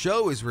 The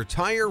show is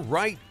Retire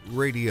Right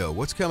Radio.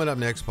 What's coming up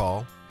next,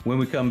 Paul? When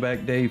we come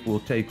back, Dave, we'll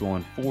take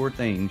on 4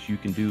 things you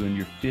can do in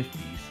your 50s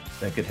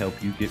that could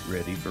help you get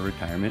ready for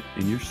retirement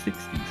in your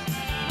 60s.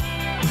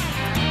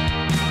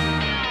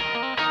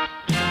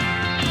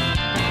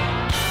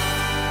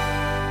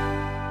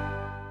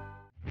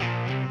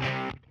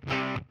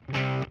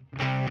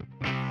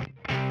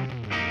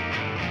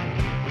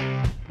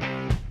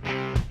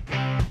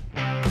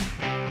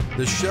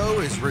 The show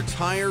is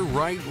Retire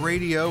Right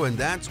Radio, and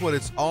that's what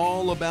it's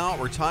all about,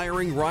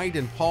 retiring right.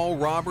 And Paul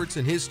Roberts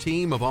and his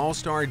team of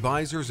all-star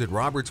advisors at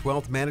Roberts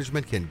Wealth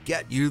Management can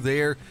get you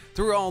there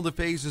through all the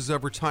phases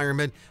of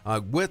retirement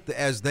with,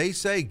 as they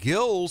say,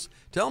 GILS.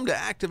 Tell them to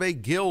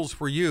activate GILS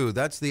for you.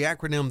 That's the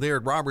acronym there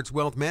at Roberts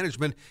Wealth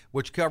Management,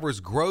 which covers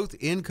growth,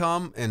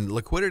 income, and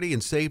liquidity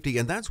and safety.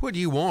 And that's what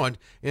you want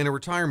in a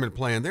retirement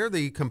plan. They're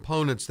the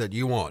components that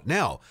you want.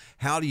 Now,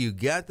 how do you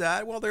get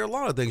that? Well, there are a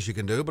lot of things you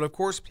can do, but of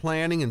course,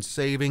 planning and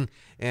saving,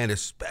 and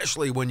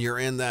especially when you're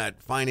in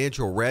that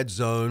financial red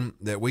zone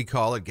that we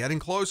call it, getting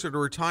closer to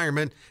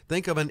retirement.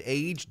 Think of an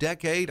age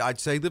decade. I'd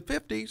say the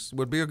 50s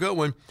would be a good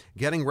one.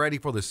 Getting ready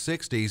for the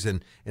 60s,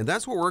 and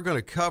that's what we're going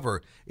to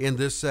cover in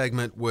this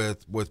segment with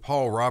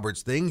Paul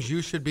Roberts. Things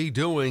you should be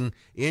doing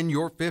in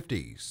your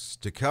 50s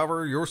to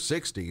cover your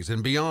 60s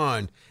and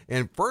beyond.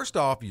 And first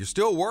off, you're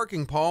still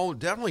working, Paul.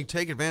 Definitely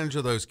take advantage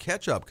of those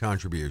catch-up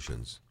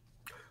contributions.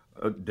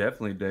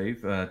 Definitely,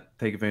 Dave.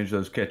 Take advantage of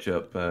those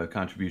catch-up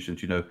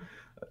contributions.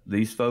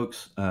 These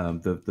folks,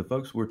 the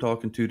folks we're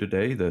talking to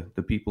today,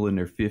 the people in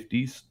their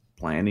 50s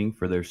planning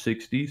for their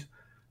 60s,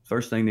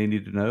 first thing they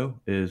need to know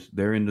is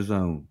they're in the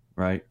zone,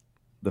 right?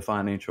 The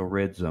financial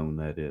red zone,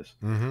 that is.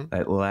 Mm-hmm.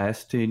 That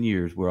last 10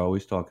 years, we're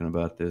always talking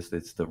about this.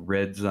 It's the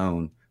red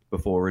zone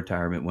before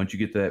retirement. Once you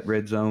get to that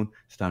red zone,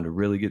 it's time to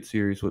really get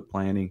serious with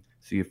planning.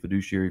 See a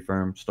fiduciary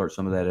firm, start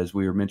some of that, as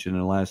we were mentioning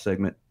in the last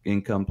segment,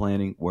 income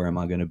planning. Where am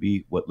I going to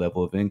be? What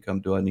level of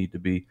income do I need to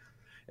be?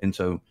 And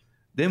so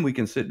then we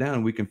can sit down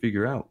and we can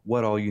figure out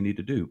what all you need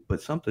to do.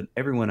 But something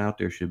everyone out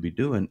there should be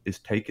doing is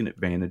taking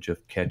advantage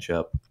of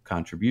catch-up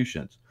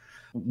contributions.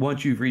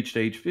 Once you've reached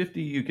age 50,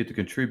 you get to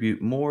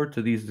contribute more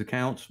to these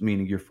accounts,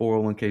 meaning your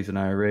 401ks and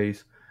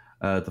IRAs.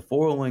 The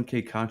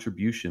 401k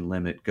contribution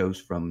limit goes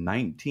from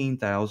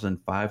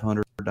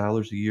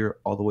 $19,500 a year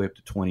all the way up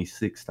to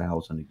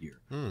 $26,000 a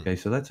year. Okay,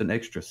 so that's an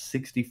extra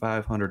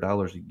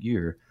 $6,500 a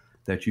year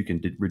that you can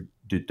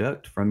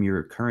deduct from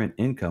your current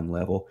income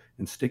level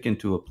and stick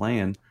into a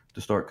plan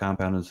to start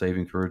compounding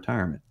saving for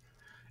retirement.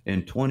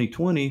 In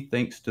 2020,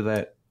 thanks to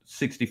that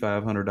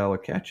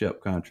 $6,500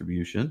 catch-up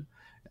contribution,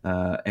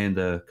 and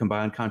the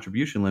combined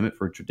contribution limit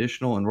for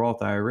traditional and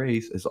Roth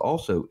IRAs is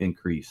also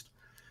increased.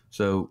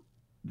 So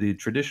the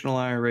traditional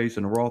IRAs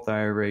and the Roth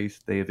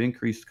IRAs, they have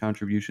increased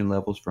contribution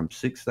levels from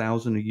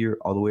 $6,000 a year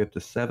all the way up to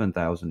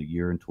 $7,000 a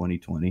year in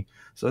 2020.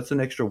 So that's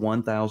an extra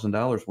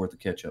 $1,000 worth of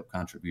catch-up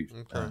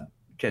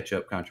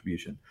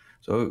contribution.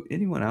 So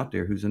anyone out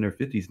there who's in their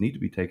 50s need to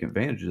be taking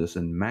advantage of this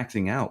and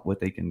maxing out what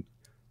they can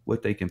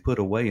put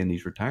away in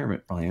these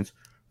retirement plans.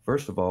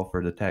 First of all,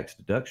 for the tax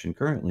deduction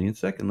currently, and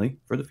secondly,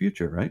 for the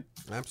future, right?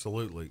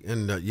 Absolutely.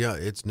 And yeah,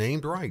 it's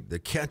named right, the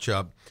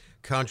catch-up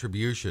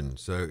contribution.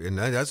 So, and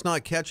that's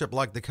not ketchup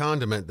like the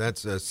condiment.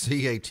 That's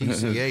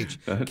CATCH.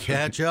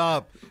 Catch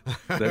up.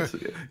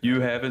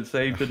 You haven't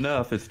saved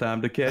enough. It's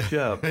time to catch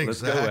up.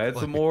 Let's go. Add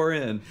some more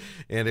in.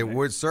 And it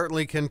would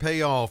certainly can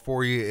pay off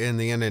for you in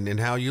the end and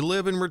how you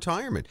live in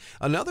retirement.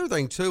 Another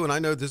thing too, and I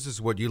know this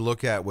is what you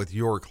look at with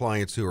your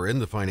clients who are in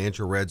the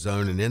financial red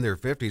zone and in their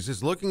 50s,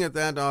 is looking at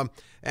that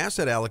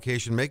asset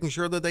allocation, making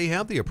sure that they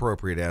have the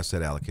appropriate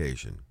asset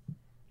allocation.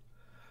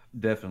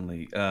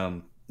 Definitely.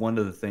 One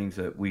of the things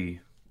that we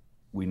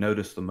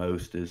notice the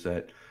most is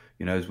that,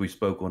 as we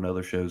spoke on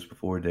other shows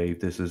before, Dave,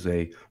 this is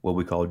what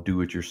we call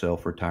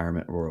do-it-yourself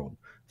retirement world.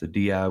 It's a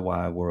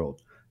DIY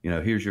world.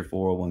 Here's your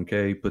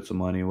 401k, put some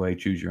money away,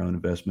 choose your own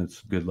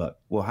investments. Good luck.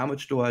 Well, how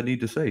much do I need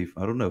to save?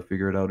 I don't know.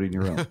 Figure it out on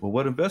your own. Well,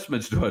 what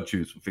investments do I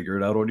choose? Figure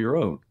it out on your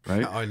own,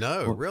 right? I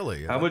know, well,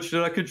 really. How much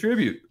did I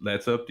contribute?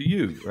 That's up to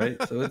you,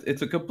 right? So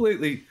it's a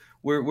completely...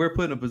 We're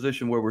put in a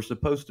position where we're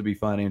supposed to be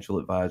financial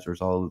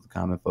advisors, all of the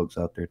common folks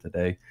out there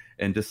today,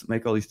 and just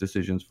make all these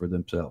decisions for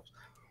themselves.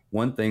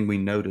 One thing we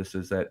notice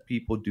is that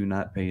people do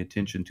not pay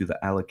attention to the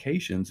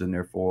allocations in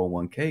their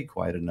 401k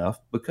quite enough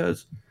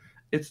because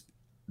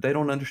they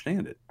don't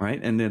understand it, right?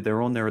 And then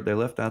they're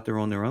left out there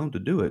on their own to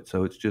do it.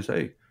 So it's just,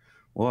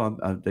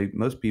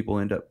 most people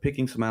end up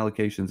picking some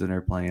allocations in their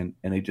plan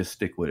and they just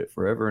stick with it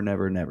forever and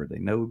ever and ever. They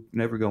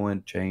never go in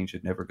and change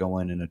it, never go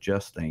in and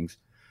adjust things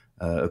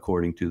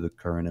according to the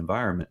current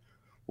environment.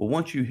 Well,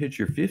 once you hit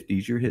your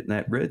 50s, you're hitting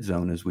that red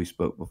zone, as we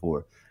spoke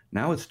before.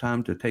 Now it's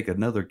time to take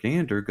another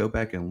gander, go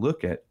back and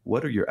look at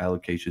what are your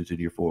allocations in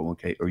your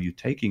 401k. Are you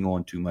taking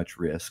on too much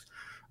risk,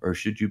 or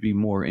should you be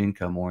more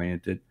income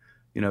oriented?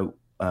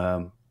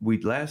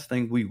 Last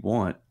thing we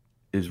want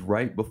is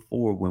right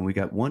before when we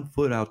got one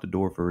foot out the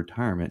door for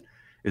retirement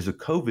is a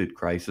COVID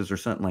crisis or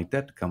something like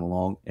that to come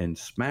along and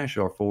smash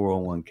our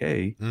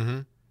 401k. Mm-hmm.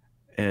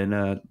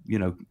 And,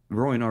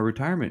 ruin our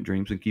retirement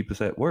dreams and keep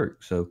us at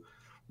work. So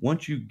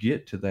once you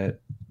get to that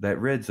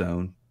red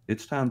zone,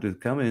 it's time to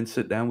come in,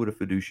 sit down with a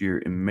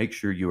fiduciary and make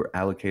sure you are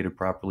allocated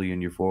properly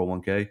in your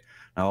 401k.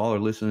 Now, all our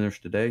listeners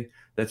today,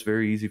 that's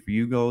very easy for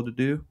you all to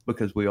do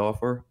because we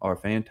offer our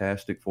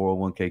fantastic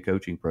 401k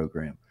coaching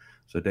program.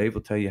 So Dave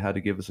will tell you how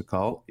to give us a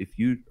call. If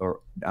you are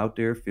out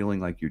there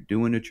feeling like you're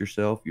doing it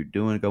yourself,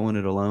 going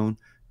it alone,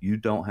 you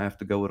don't have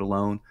to go it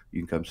alone.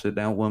 You can come sit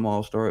down with one of my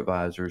All-Star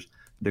advisors.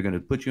 They're going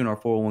to put you in our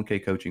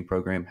 401k coaching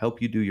program,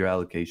 help you do your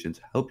allocations,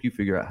 help you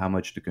figure out how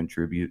much to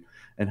contribute,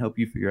 and help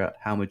you figure out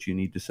how much you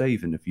need to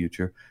save in the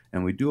future.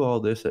 And we do all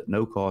this at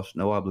no cost,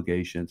 no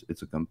obligations.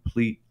 It's a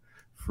complete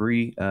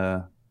free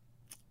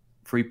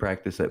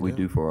practice that we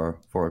do for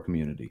our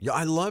community. Yeah,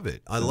 I love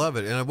it. I love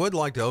it. And I would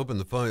like to open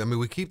the phone. I mean,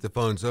 we keep the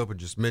phones open.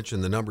 Just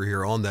mention the number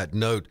here on that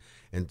note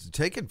and to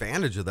take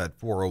advantage of that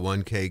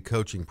 401k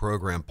coaching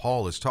program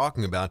Paul is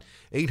talking about.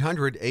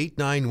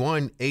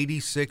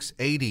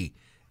 800-891-8680.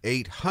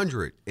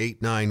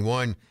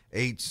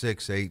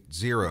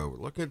 800-891-8680. We're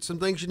looking at some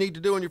things you need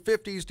to do in your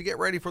 50s to get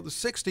ready for the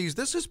 60s.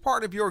 This is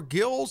part of your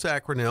GILS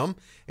acronym,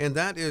 and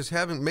that is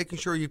making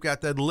sure you've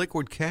got that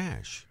liquid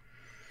cash.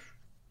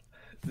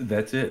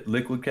 That's it,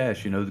 liquid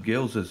cash. The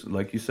GILS is,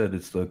 like you said,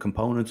 it's the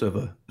components of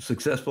a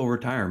successful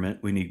retirement.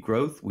 We need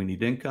growth, we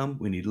need income,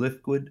 we need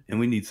liquid, and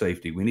we need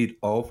safety. We need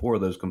all four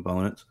of those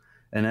components,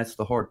 and that's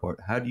the hard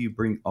part. How do you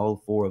bring all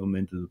four of them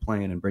into the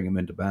plan and bring them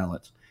into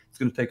balance? It's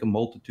going to take a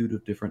multitude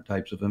of different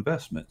types of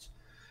investments.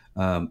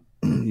 But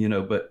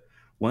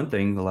one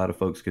thing a lot of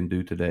folks can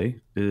do today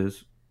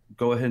is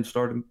go ahead and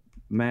start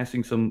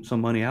amassing some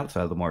money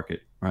outside of the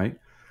market, right?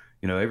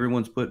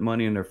 Everyone's putting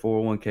money in their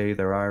 401k,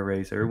 their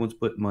IRAs, everyone's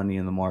putting money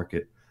in the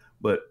market.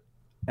 But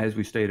as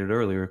we stated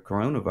earlier,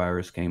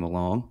 coronavirus came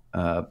along,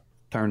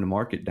 turned the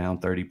market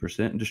down 30%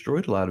 and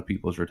destroyed a lot of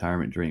people's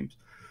retirement dreams.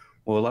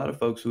 Well, a lot of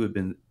folks who have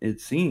been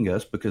seeing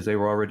us because they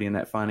were already in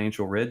that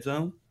financial red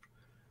zone,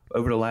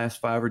 over the last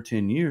 5 or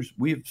 10 years,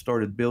 we've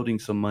started building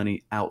some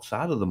money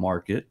outside of the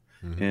market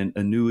and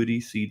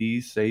annuities,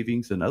 CDs,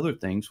 savings, and other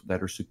things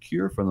that are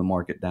secure from the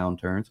market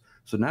downturns.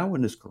 So now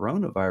when this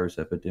coronavirus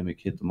epidemic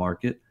hit the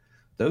market,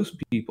 those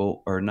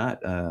people are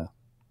not,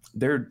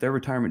 their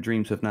retirement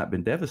dreams have not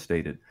been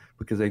devastated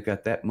because they've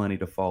got that money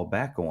to fall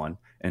back on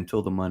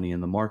until the money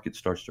in the market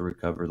starts to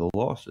recover the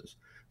losses.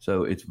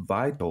 So it's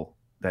vital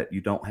that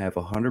you don't have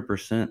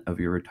 100% of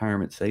your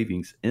retirement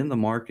savings in the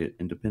market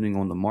and depending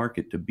on the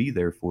market to be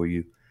there for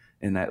you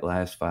in that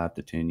last 5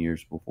 to 10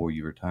 years before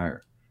you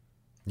retire.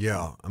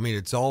 Yeah, I mean,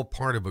 it's all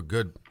part of a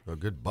good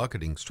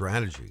bucketing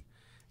strategy.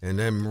 And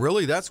then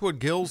really that's what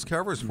Gills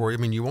covers for you.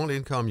 I mean, you want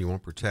income, you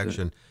want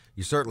protection.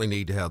 You certainly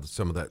need to have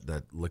some of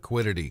that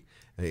liquidity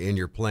in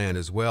your plan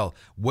as well.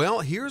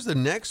 Well, here's the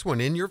next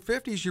one. In your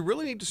 50s, you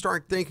really need to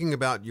start thinking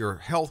about your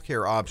health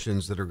care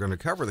options that are going to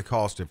cover the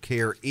cost of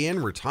care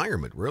in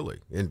retirement, really,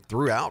 and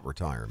throughout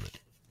retirement.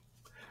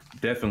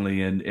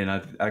 Definitely. And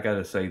I got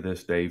to say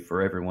this, Dave,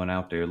 for everyone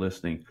out there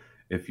listening,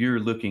 if you're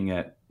looking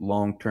at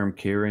long-term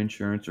care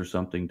insurance or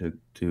something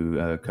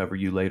to cover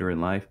you later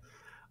in life,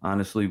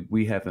 honestly,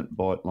 we haven't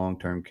bought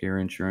long-term care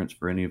insurance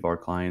for any of our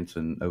clients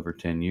in over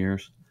 10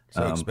 years.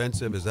 So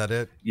expensive, is that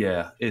it?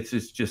 Yeah, it's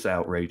just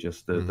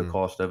outrageous. The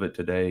cost of it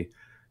today,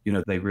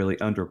 they really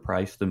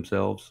underpriced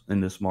themselves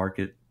in this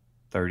market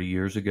 30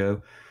 years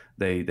ago.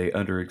 They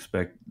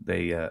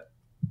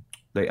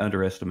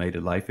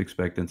underestimated life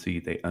expectancy,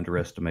 they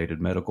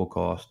underestimated medical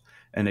cost,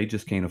 and they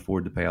just can't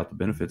afford to pay out the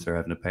benefits they're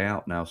having to pay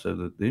out now. So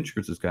the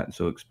insurance has gotten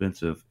so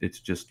expensive,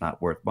 it's just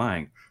not worth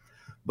buying.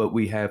 But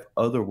we have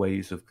other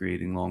ways of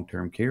creating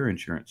long-term care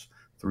insurance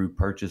through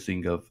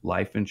purchasing of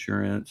life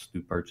insurance,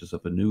 through purchase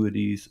of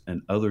annuities,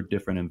 and other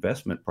different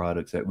investment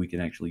products that we can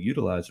actually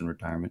utilize in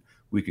retirement.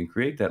 We can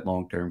create that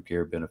long-term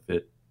care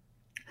benefit.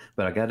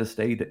 But I got to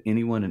say to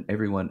anyone and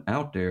everyone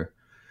out there,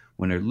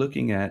 when they're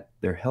looking at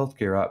their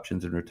healthcare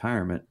options in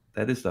retirement,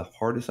 that is the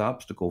hardest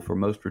obstacle for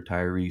most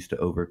retirees to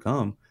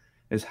overcome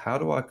is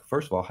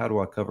first of all, how do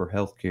I cover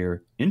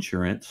healthcare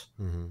insurance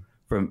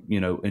from,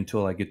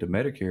 until I get to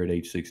Medicare at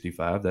age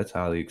 65? That's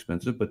highly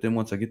expensive. But then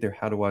once I get there,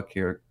 how do I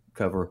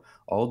cover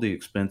all the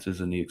expenses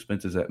and the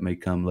expenses that may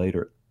come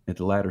later at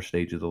the latter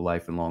stage of the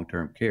life and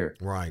long-term care?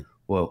 Right.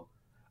 Well,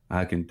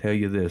 I can tell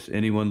you this,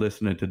 anyone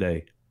listening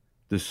today,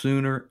 the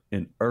sooner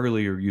and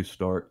earlier you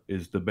start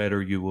is the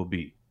better you will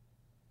be.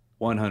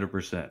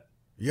 100%.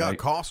 Yeah, right?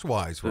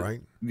 Cost-wise,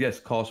 right? Yes,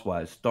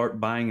 cost-wise. Start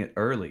buying it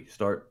early.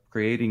 Start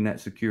creating that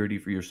security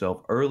for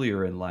yourself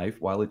earlier in life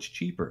while it's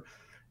cheaper.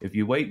 If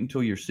you wait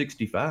until you're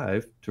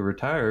 65 to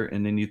retire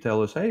and then you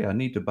tell us, hey, I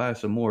need to buy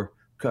some more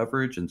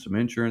coverage and some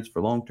insurance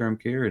for long-term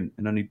care and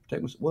I need to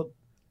protect myself, well,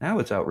 now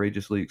it's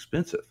outrageously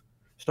expensive.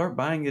 Start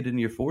buying it in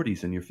your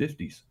 40s and your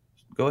 50s.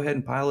 Go ahead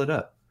and pile it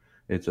up.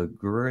 It's a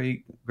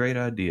great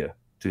idea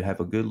to have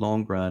a good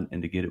long run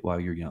and to get it while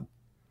you're young.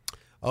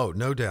 Oh,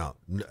 no doubt.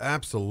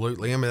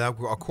 Absolutely. I mean, of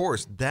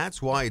course,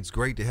 that's why it's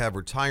great to have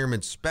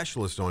retirement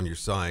specialists on your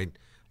side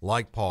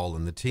like Paul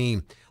and the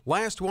team.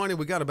 Last one, and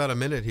we got about a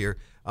minute here.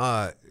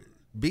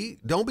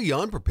 Don't be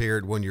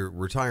unprepared when your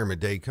retirement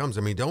day comes.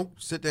 I mean, don't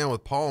sit down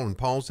with Paul and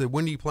Paul say,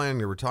 when are you planning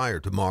to retire?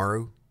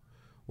 Tomorrow?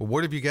 Well,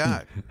 what have you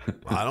got?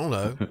 I don't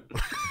know.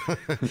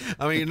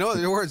 I mean, in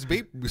other words,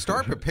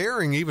 start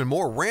preparing even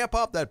more. Ramp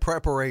up that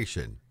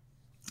preparation.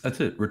 That's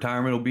it.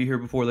 Retirement will be here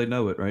before they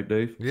know it, right,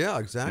 Dave? Yeah,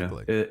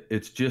 exactly.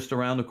 It's just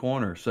around the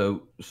corner.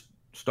 So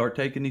start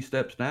taking these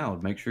steps now.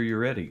 Make sure you're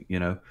ready. You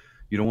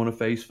don't want to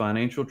face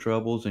financial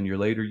troubles in your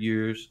later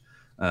years.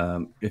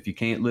 If you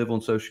can't live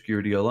on Social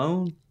Security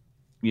alone,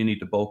 you need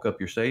to bulk up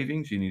your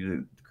savings. You need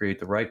to create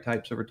the right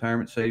types of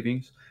retirement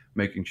savings,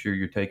 making sure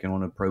you're taking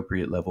on an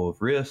appropriate level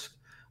of risk.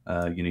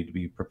 You need to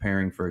be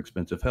preparing for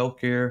expensive health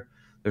care.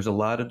 There's a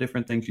lot of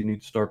different things you need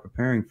to start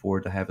preparing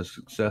for to have a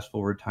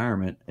successful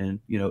retirement.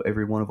 And,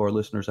 every one of our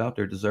listeners out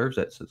there deserves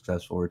that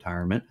successful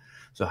retirement.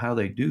 So how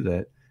they do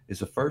that is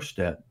the first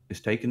step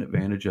is taking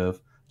advantage of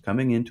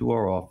coming into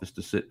our office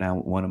to sit down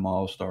with one of my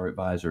All-Star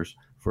advisors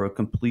for a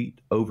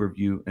complete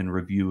overview and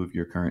review of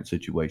your current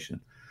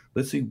situation.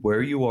 Let's see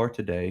where you are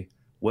today,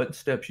 what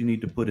steps you need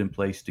to put in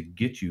place to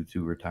get you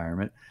to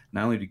retirement,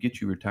 not only to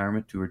get you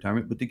to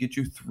retirement, but to get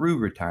you through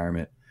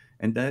retirement.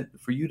 And that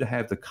for you to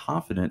have the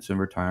confidence in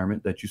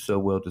retirement that you so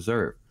well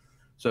deserve.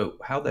 So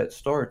how that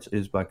starts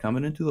is by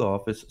coming into the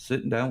office,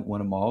 sitting down with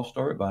one of my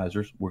All-Star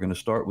advisors. We're going to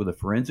start with a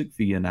forensic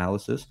fee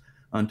analysis,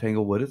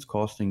 untangle what it's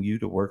costing you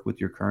to work with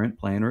your current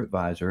plan or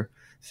advisor,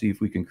 see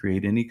if we can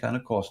create any kind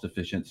of cost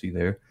efficiency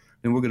there.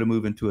 Then we're going to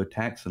move into a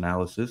tax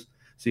analysis,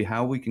 see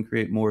how we can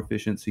create more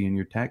efficiency in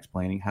your tax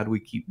planning. How do we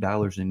keep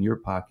dollars in your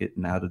pocket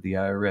and out of the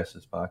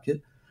IRS's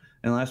pocket?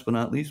 And last but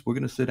not least, we're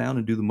going to sit down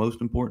and do the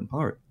most important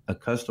part, a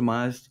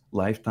customized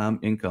lifetime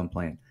income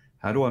plan.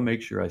 How do I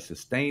make sure I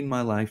sustain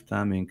my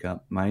lifetime income,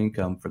 my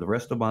income for the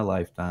rest of my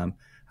lifetime?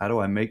 How do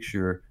I make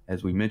sure,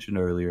 as we mentioned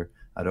earlier,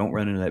 I don't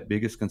run into that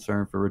biggest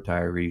concern for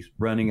retirees,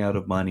 running out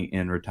of money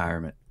in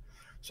retirement?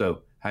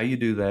 So how you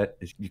do that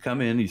is you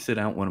come in, you sit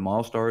down with one of my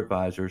All-Star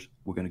advisors.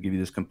 We're going to give you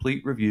this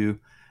complete review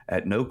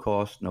at no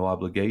cost, no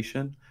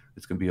obligation.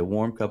 It's going to be a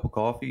warm cup of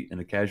coffee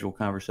and a casual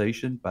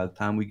conversation. By the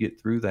time we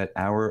get through that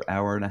hour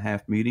and a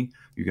half meeting,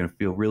 you're going to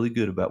feel really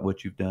good about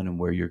what you've done and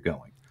where you're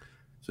going.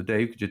 So,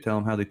 Dave, could you tell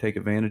them how they take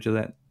advantage of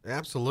that?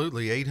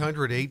 Absolutely.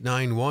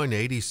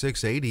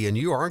 800-891-8680. And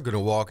you aren't going to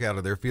walk out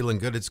of there feeling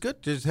good. It's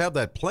good to just have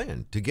that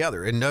plan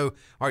together and know,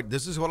 all right,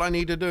 this is what I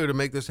need to do to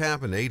make this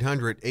happen.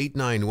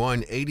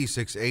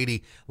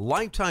 800-891-8680.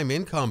 Lifetime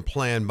income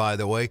plan, by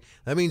the way.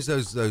 That means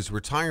those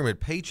retirement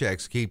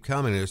paychecks keep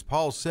coming. As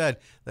Paul said,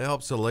 that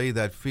helps allay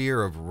that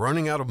fear of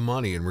running out of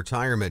money in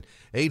retirement.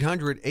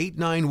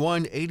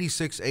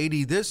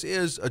 800-891-8680. This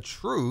is a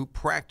true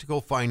practical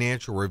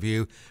financial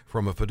review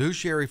from a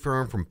fiduciary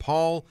firm from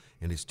Paul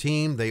and his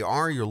team. They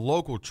are your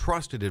local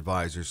trusted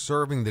advisors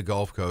serving the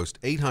Gulf Coast.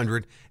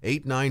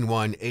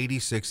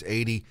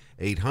 800-891-8680.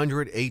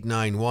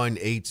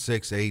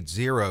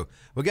 800-891-8680.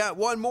 We got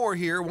one more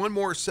here, one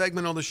more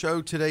segment on the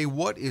show today.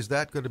 What is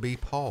that going to be,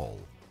 Paul?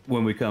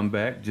 When we come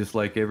back, just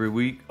like every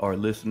week, our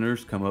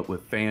listeners come up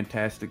with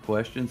fantastic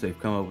questions. They've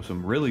come up with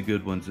some really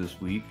good ones this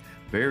week,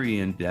 very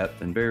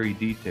in-depth and very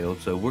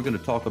detailed. So we're going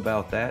to talk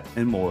about that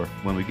and more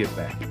when we get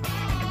back.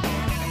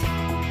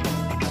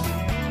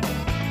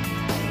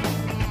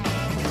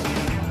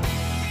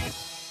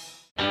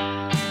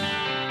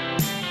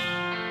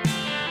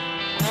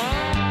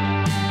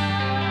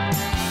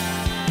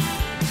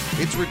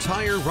 It's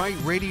Retire Right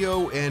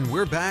Radio, and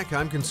we're back.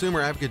 I'm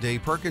consumer advocate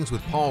Dave Perkins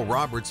with Paul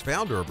Roberts,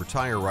 founder of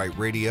Retire Right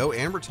Radio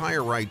and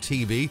Retire Right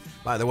TV.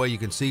 By the way, you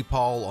can see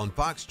Paul on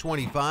Fox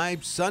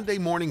 25, Sunday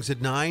mornings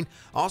at 9,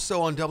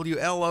 also on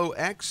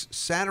WLOX,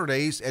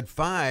 Saturdays at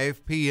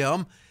 5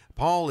 p.m.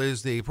 Paul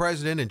is the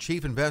president and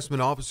chief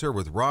investment officer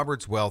with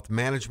Roberts Wealth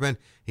Management.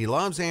 He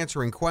loves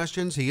answering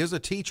questions. He is a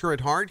teacher at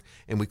heart,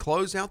 and we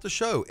close out the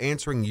show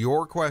answering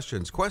your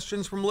questions.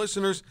 Questions from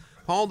listeners.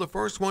 Paul, the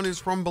first one is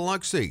from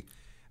Biloxi.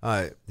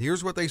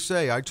 Here's what they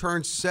say. I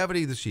turned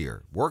 70 this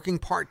year, working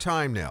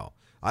part-time now.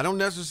 I don't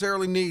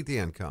necessarily need the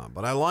income,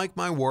 but I like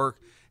my work,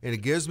 and it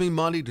gives me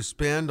money to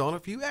spend on a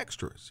few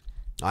extras.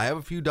 I have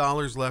a few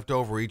dollars left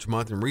over each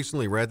month and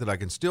recently read that I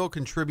can still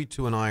contribute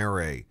to an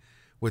IRA.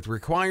 With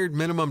required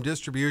minimum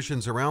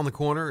distributions around the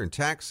corner and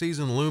tax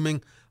season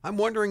looming, I'm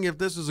wondering if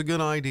this is a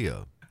good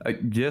idea.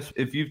 Yes,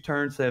 if you've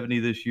turned 70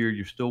 this year,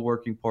 you're still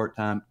working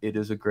part-time, it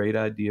is a great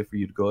idea for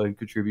you to go ahead and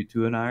contribute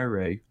to an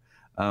IRA.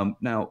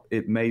 Now,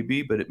 it may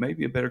be, but it may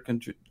be a better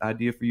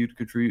idea for you to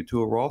contribute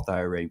to a Roth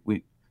IRA.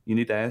 You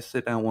need to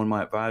sit down with one of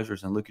my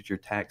advisors and look at your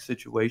tax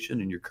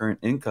situation and your current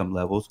income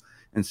levels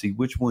and see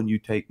which one you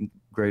take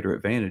greater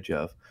advantage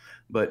of.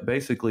 But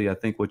basically, I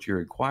think what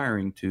you're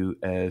inquiring to,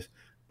 as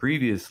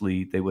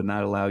previously, they would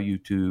not allow you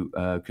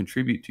to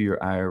contribute to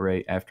your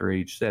IRA after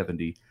age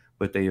 70,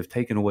 but they have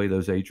taken away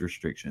those age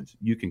restrictions.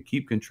 You can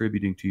keep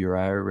contributing to your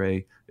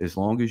IRA as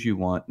long as you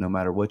want, no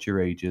matter what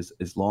your age is,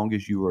 as long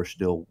as you are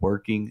still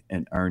working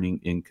and earning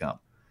income.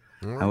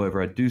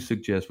 However, I do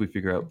suggest we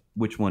figure out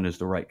which one is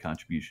the right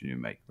contribution you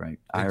make, right?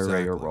 Exactly.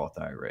 IRA or Roth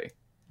IRA.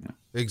 Yeah.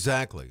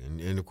 Exactly.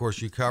 And of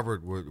course, you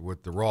covered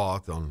with the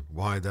Roth on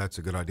why that's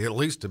a good idea, at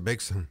least to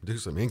do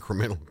some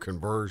incremental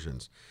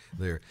conversions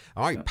there.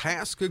 All right,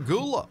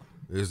 Pascagoula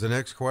is the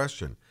next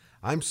question.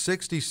 I'm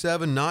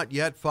 67, not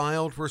yet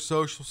filed for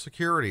Social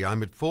Security.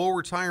 I'm at full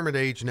retirement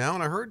age now,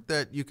 and I heard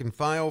that you can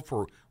file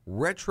for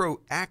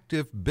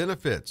retroactive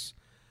benefits.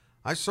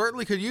 I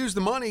certainly could use the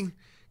money.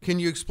 Can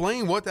you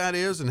explain what that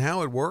is and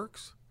how it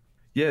works?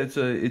 Yeah, it's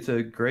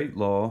a great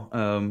law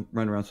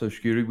run around Social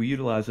Security. We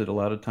utilize it a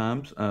lot of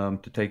times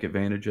to take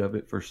advantage of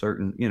it for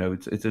certain,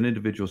 it's an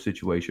individual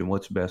situation,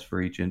 what's best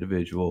for each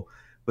individual.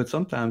 But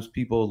sometimes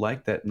people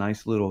like that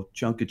nice little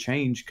chunk of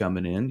change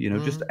coming in,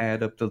 just to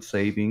add up to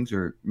savings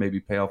or maybe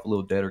pay off a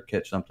little debt or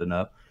catch something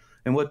up.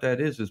 And what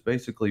that is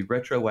basically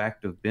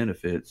retroactive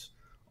benefits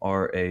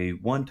are a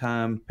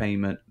one-time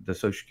payment the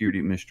Social Security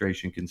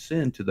Administration can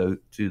send to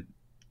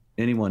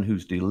anyone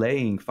who's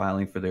delaying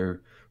filing for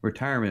their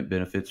retirement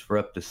benefits for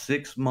up to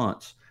 6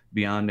 months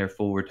beyond their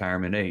full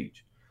retirement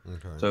age.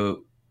 Okay.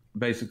 So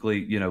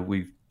basically,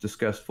 we've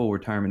discussed full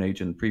retirement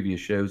age in previous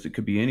shows. It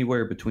could be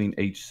anywhere between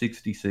age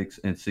 66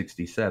 and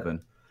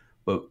 67.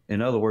 But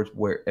in other words,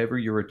 whatever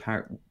your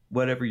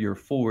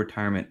full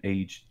retirement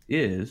age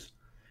is,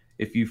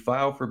 if you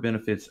file for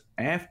benefits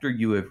after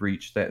you have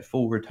reached that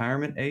full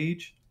retirement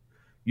age,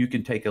 you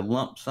can take a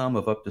lump sum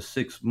of up to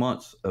 6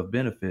 months of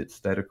benefits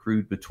that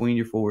accrued between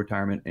your full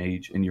retirement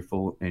age and your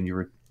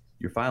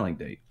filing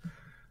date.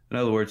 In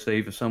other words, say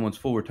if someone's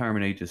full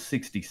retirement age is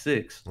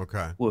 66,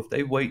 okay. Well, if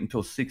they wait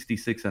until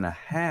 66 and a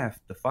half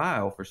to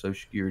file for Social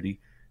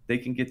Security, they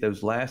can get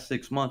those last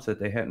 6 months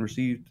that they hadn't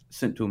received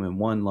sent to them in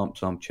one lump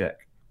sum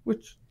check,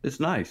 which is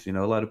nice. A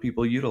lot of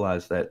people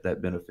utilize that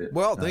benefit.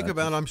 Well, think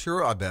about it.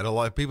 I bet a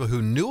lot of people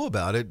who knew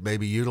about it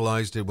maybe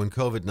utilized it when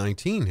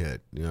COVID-19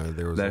 hit.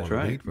 There was that's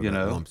right. Need for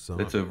that lump sum.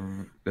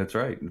 That's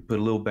right. Put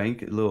a little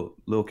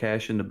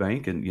cash in the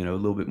bank, and a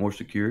little bit more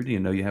security,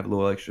 and you have a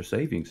little extra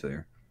savings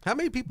there. How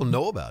many people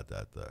know about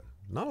that, though?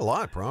 Not a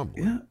lot,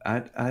 probably. Yeah,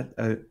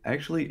 I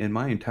actually, in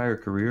my entire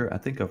career, I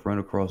think I've run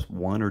across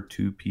one or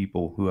two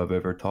people who I've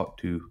ever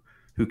talked to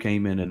who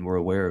came in and were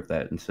aware of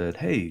that and said,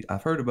 "Hey,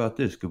 I've heard about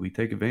this. Could we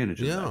take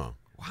advantage of that?" Yeah,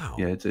 wow.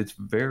 Yeah,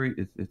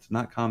 it's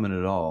not common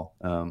at all.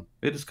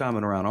 It is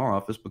common around our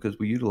office because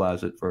we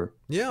utilize it for,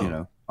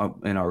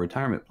 in our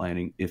retirement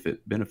planning if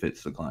it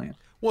benefits the client.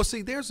 Well,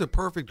 see, there's a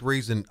perfect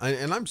reason,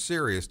 and I'm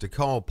serious, to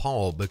call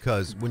Paul,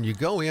 because when you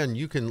go in,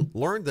 you can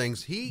learn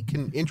things. He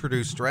can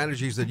introduce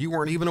strategies that you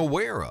weren't even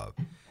aware of.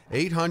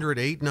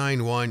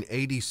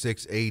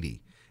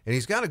 800-891-8680. And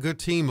he's got a good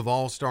team of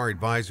all-star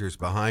advisors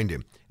behind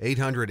him.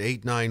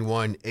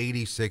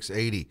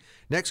 800-891-8680.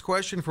 Next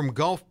question from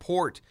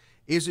Gulfport.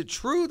 Is it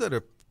true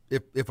that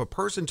if a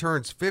person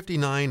turns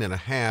 59 and a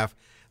half,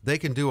 they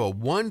can do a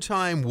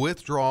one-time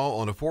withdrawal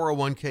on a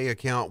 401k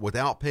account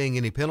without paying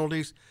any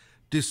penalties?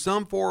 Do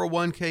some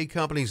 401k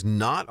companies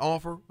not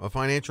offer a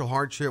financial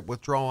hardship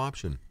withdrawal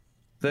option?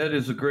 That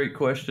is a great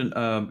question.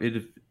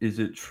 Is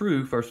it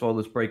true? First of all,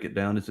 let's break it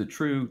down. Is it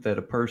true that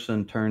a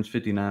person turns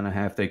 59 and a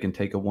half, they can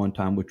take a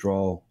one-time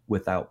withdrawal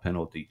without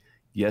penalty?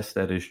 Yes,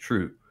 that is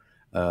true.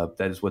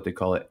 That is what they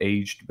call an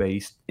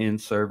age-based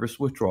in-service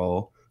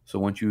withdrawal. So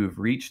once you have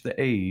reached the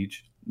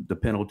age, the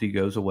penalty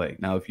goes away.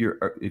 Now, if you're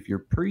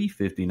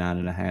pre-59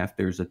 and a half,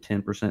 there's a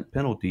 10%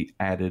 penalty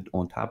added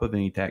on top of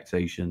any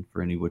taxation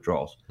for any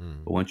withdrawals.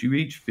 But once you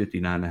reach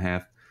 59 and a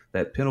half,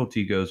 that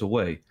penalty goes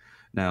away.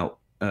 Now,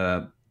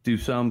 do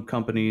some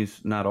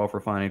companies not offer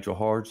financial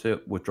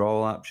hardship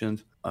withdrawal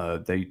options?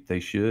 They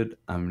should.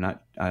 I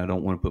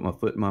don't want to put my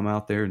foot in my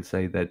mouth there and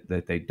say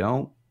that they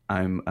don't.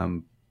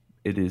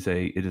 It is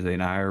an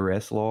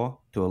IRS law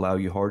to allow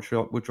you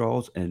hardship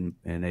withdrawals and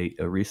a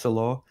ERISA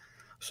law.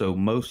 So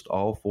most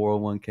all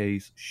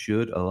 401ks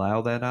should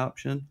allow that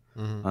option.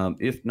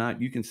 If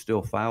not, you can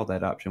still file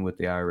that option with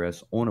the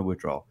IRS on a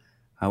withdrawal.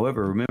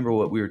 However, remember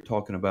what we were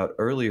talking about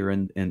earlier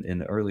in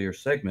the earlier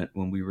segment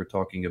when we were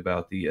talking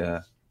about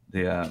the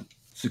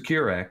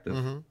Secure Act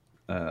of,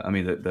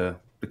 the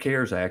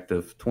CARES Act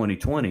of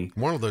 2020.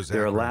 One of those.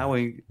 They're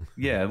allowing,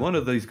 one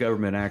of these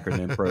government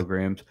acronym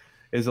programs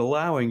is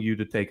allowing you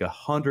to take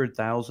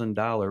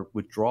 $100,000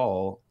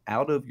 withdrawal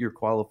out of your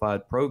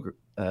qualified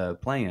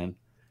plan.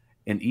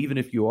 And even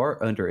if you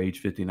are under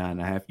age 59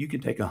 and a half, you can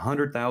take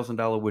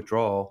 $100,000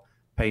 withdrawal,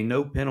 pay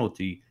no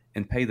penalty,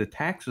 and pay the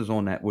taxes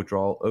on that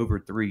withdrawal over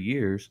 3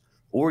 years.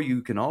 Or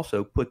you can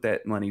also put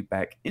that money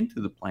back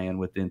into the plan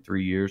within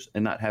 3 years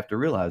and not have to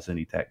realize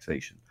any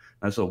taxation.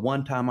 That's a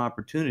one-time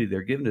opportunity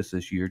they're giving us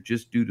this year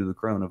just due to the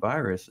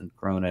coronavirus and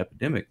corona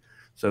epidemic.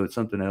 So it's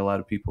something that a lot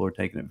of people are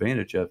taking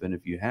advantage of. And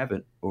if you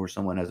haven't, or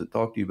someone hasn't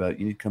talked to you about it,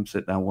 you need to come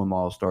sit down with one of my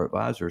all-star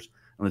advisors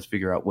and let's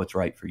figure out what's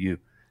right for you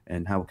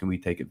and how can we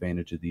take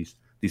advantage of these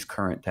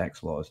current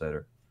tax laws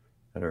that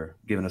are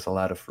giving us a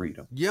lot of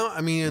freedom. Yeah, I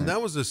mean, and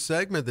that was a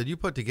segment that you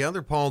put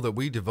together, Paul, that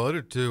we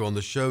devoted to on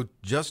the show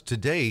just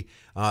today,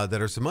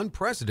 that are some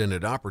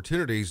unprecedented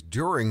opportunities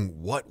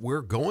during what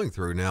we're going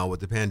through now with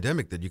the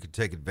pandemic that you could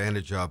take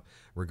advantage of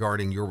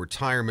regarding your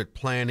retirement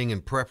planning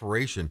and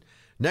preparation.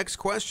 Next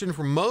question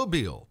from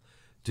Mobile.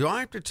 Do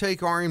I have to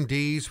take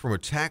RMDs from a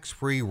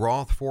tax-free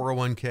Roth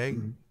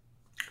 401k?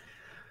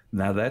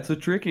 Now that's a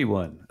tricky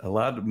one. A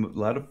lot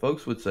of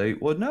folks would say,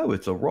 well, no,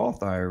 it's a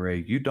Roth IRA.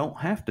 You don't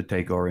have to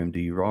take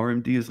RMD.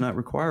 RMD is not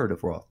required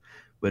of Roth,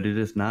 but it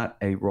is not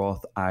a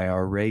Roth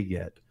IRA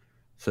yet.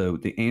 So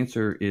the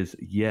answer is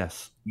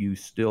yes, you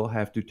still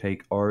have to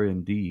take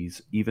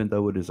RMDs, even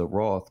though it is a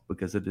Roth,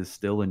 because it is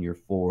still in your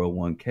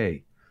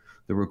 401k.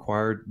 The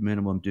required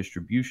minimum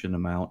distribution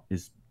amount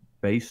is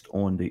based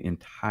on the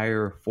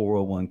entire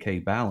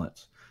 401k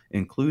balance,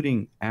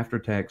 including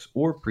after-tax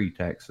or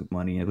pre-tax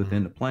money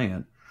within the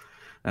plan.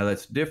 Now,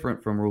 that's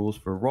different from rules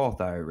for Roth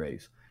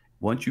IRAs.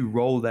 Once you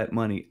roll that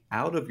money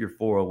out of your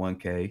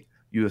 401k,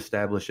 you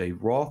establish a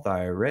Roth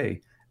IRA.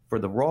 For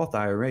the Roth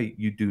IRA,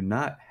 you do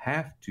not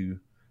have to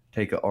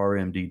take a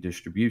RMD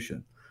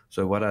distribution.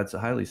 So what I'd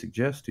highly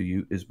suggest to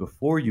you is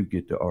before you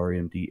get to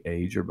RMD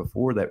age or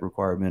before that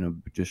required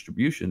minimum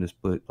distribution is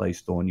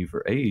placed on you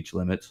for age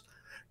limits,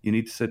 you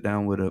need to sit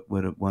down with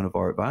one of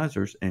our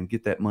advisors and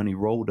get that money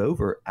rolled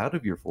over out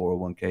of your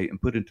 401k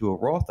and put into a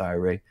Roth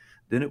IRA.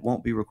 Then it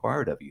won't be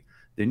required of you.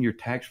 Then your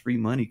tax-free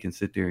money can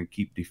sit there and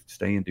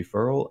stay in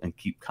deferral and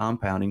keep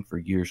compounding for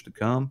years to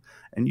come.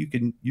 And you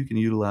can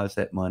utilize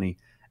that money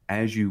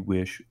as you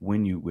wish,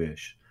 when you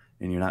wish,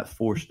 and you're not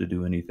forced to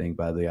do anything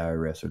by the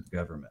IRS or the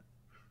government.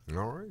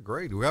 All right,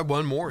 great. We have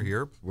one more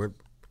here. We're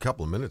a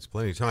couple of minutes,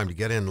 plenty of time to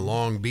get in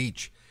Long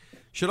Beach.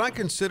 Should I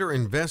consider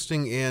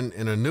investing in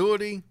an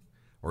annuity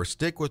or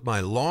stick with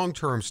my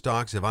long-term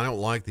stocks if I don't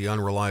like the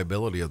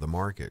unreliability of the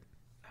market?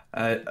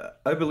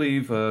 I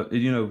believe,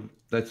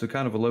 that's a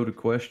kind of a loaded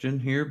question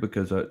here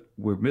because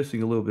we're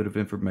missing a little bit of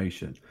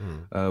information.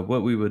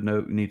 What we would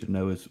need to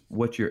know is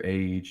what's your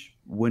age?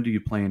 When do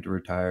you plan to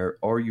retire?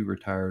 Are you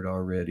retired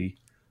already?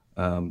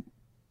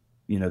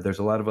 There's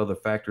a lot of other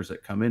factors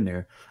that come in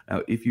there.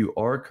 Now, if you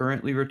are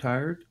currently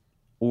retired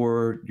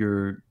or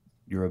you're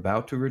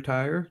about to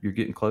retire, you're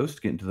getting close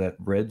to getting to that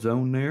red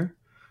zone there,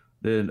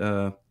 then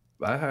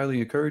I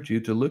highly encourage you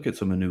to look at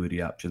some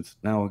annuity options.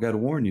 Now, I got to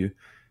warn you,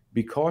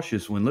 be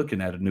cautious when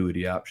looking at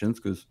annuity options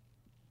because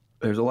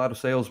there's a lot of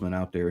salesmen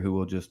out there who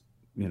will just,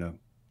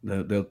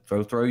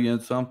 they'll throw you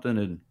in something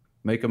and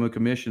make them a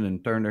commission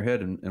and turn their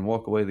head and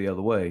walk away the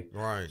other way.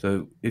 Right.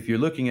 So if you're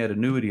looking at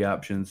annuity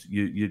options,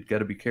 you've got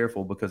to be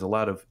careful, because a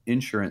lot of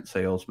insurance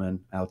salesmen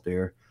out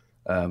there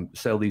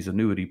sell these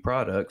annuity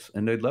products,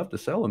 and they'd love to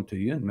sell them to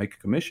you and make a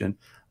commission,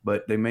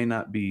 but they may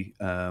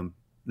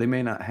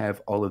not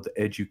have all of the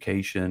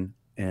education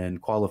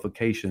and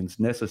qualifications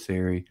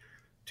necessary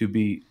to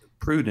be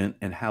prudent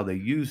in how they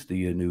use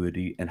the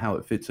annuity and how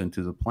it fits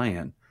into the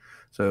plan.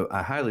 So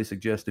I highly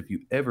suggest, if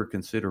you ever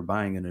consider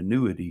buying an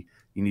annuity,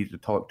 you need to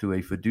talk to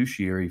a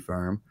fiduciary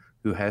firm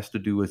who has to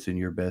do what's in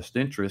your best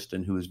interest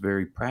and who is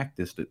very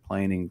practiced at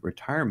planning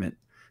retirement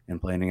and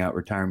planning out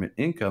retirement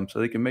income, so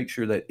they can make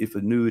sure that if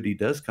annuity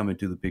does come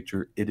into the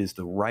picture, it is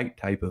the right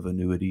type of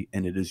annuity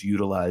and it is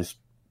utilized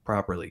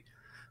properly.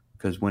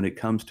 Because when it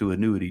comes to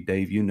annuity,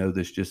 Dave, you know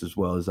this just as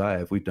well as I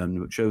have. We've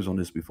done shows on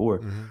this before.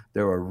 Mm-hmm.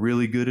 There are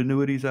really good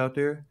annuities out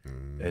there,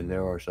 and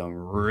there are some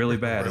really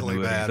bad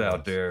annuities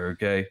out there,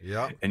 okay?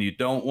 Yep. And you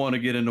don't want to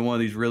get into one of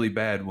these really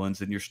bad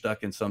ones, and you're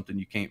stuck in something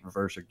you can't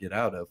reverse or get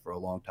out of for a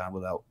long time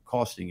without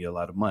costing you a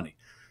lot of money.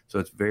 So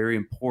it's very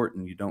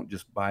important you don't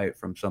just buy it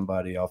from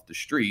somebody off the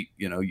street.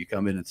 You know, you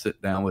come in and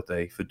sit down with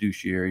a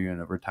fiduciary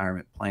and a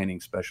retirement planning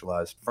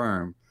specialized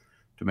firm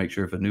to make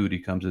sure if annuity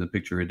comes in the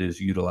picture, it is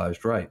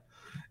utilized right.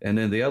 And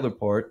then the other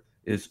part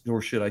is,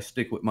 or should I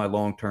stick with my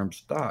long-term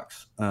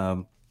stocks?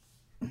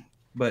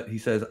 But he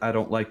says, I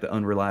don't like the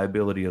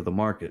unreliability of the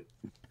market.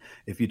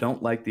 If you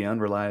don't like the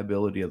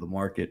unreliability of the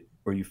market,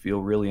 or you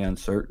feel really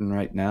uncertain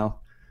right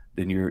now,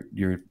 then you're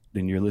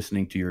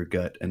listening to your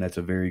gut, and that's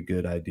a very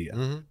good idea.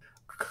 Mm-hmm.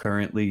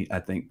 Currently, I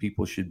think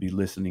people should be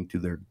listening to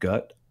their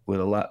gut with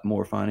a lot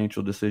more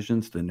financial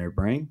decisions than their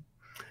brain.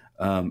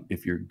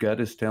 If your gut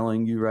is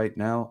telling you right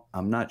now,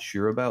 I'm not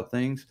sure about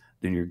things,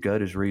 then your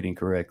gut is reading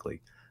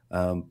correctly.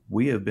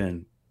 We have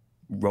been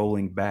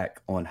rolling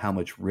back on how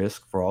much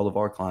risk for all of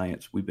our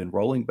clients. We've been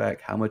rolling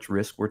back how much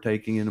risk we're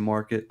taking in the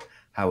market,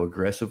 how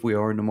aggressive we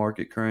are in the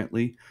market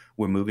currently.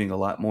 We're moving a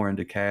lot more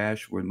into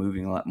cash. We're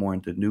moving a lot more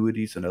into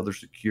annuities and other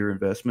secure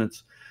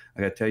investments.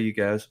 I got to tell you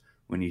guys,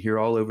 when you hear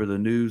all over the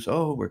news,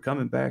 oh, we're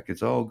coming back,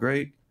 it's all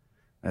great,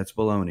 that's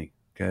baloney.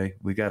 Okay,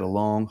 we got a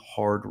long,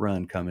 hard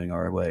run coming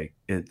our way.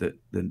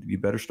 You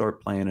better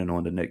start planning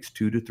on the next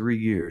 2 to 3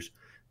 years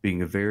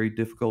being a very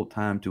difficult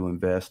time to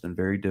invest in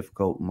very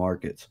difficult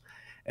markets.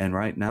 And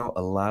right now,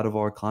 a lot of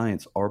our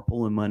clients are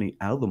pulling money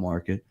out of the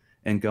market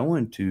and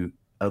going to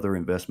other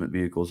investment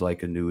vehicles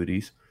like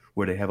annuities,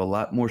 where they have a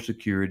lot more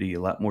security,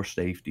 a lot more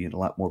safety, and a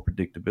lot more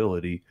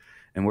predictability,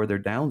 and where their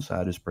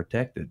downside is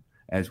protected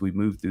as we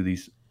move through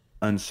these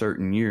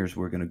uncertain years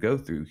we're going to go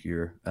through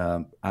here.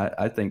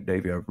 I think,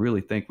 Davey, I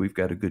really think we've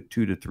got a good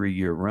 2 to 3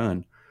 year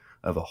run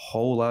of a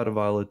whole lot of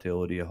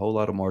volatility, a whole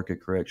lot of market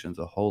corrections,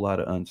 a whole lot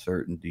of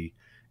uncertainty.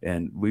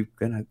 And we're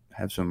going to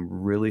have some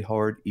really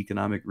hard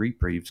economic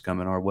reprieves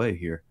coming our way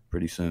here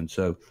pretty soon.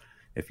 So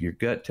if your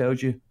gut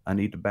tells you I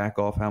need to back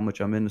off how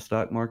much I'm in the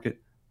stock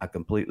market, I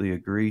completely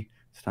agree.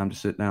 It's time to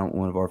sit down with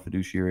one of our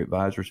fiduciary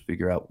advisors,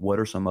 figure out what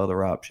are some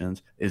other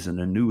options. Is an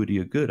annuity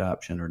a good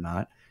option or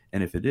not?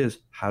 And if it is,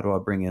 how do I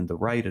bring in the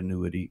right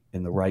annuity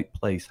in the right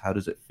place? How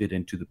does it fit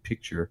into the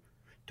picture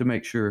to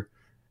make sure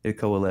it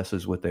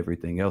coalesces with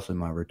everything else in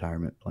my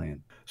retirement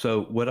plan?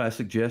 So what I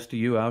suggest to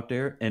you out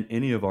there, and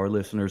any of our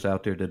listeners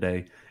out there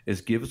today,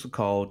 is give us a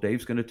call.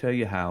 Dave's going to tell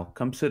you how.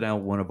 Come sit down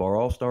with one of our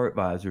all-star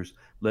advisors.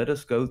 Let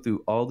us go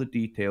through all the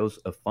details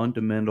of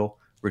fundamental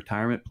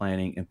retirement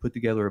planning and put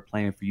together a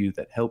plan for you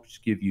that helps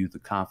give you the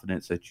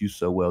confidence that you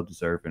so well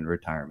deserve in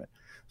retirement.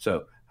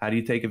 So how do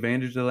you take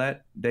advantage of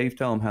that? Dave,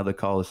 tell them how they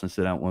call us and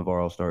sit down with one of our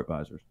all-star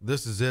advisors.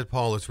 This is it,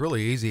 Paul. It's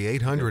really easy.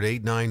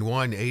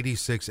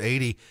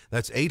 800-891-8680.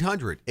 That's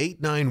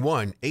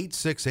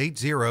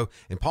 800-891-8680.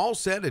 And Paul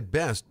said it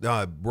best.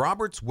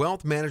 Roberts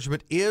Wealth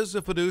Management is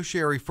a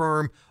fiduciary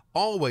firm,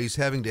 always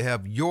having to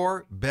have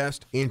your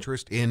best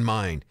interest in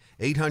mind.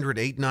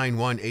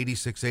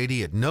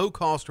 800-891-8680 at no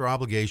cost or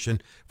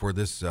obligation for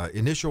this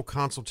initial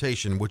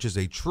consultation, which is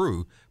a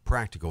true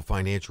practical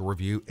financial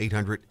review.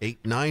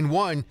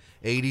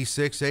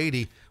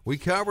 800-891-8680. We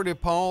covered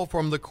it, Paul,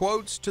 from the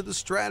quotes to the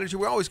strategy.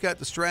 We always got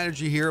the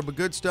strategy here, but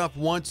good stuff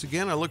once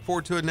again. I look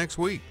forward to it next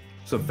week.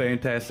 Some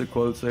fantastic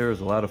quotes there. It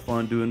was a lot of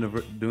fun doing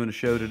the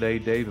show today,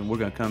 Dave, and we're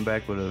going to come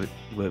back with a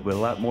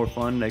lot more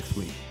fun next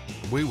week.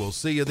 We will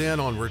see you then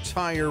on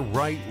Retire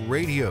Right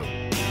Radio.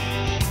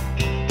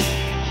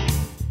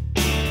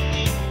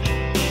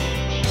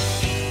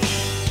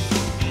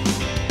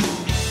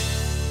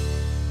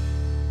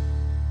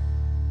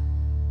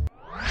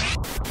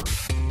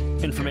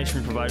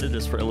 Information provided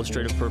is for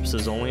illustrative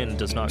purposes only and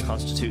does not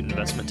constitute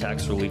investment,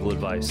 tax, or legal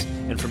advice.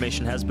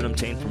 Information has been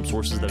obtained from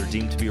sources that are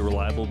deemed to be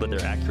reliable, but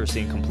their accuracy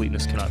and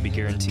completeness cannot be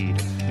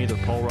guaranteed. Neither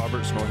Paul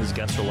Roberts nor his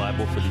guests are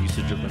liable for the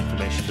usage of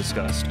information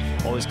discussed.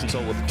 Always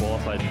consult with a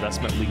qualified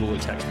investment, legal, or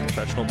tax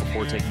professional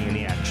before taking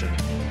any action.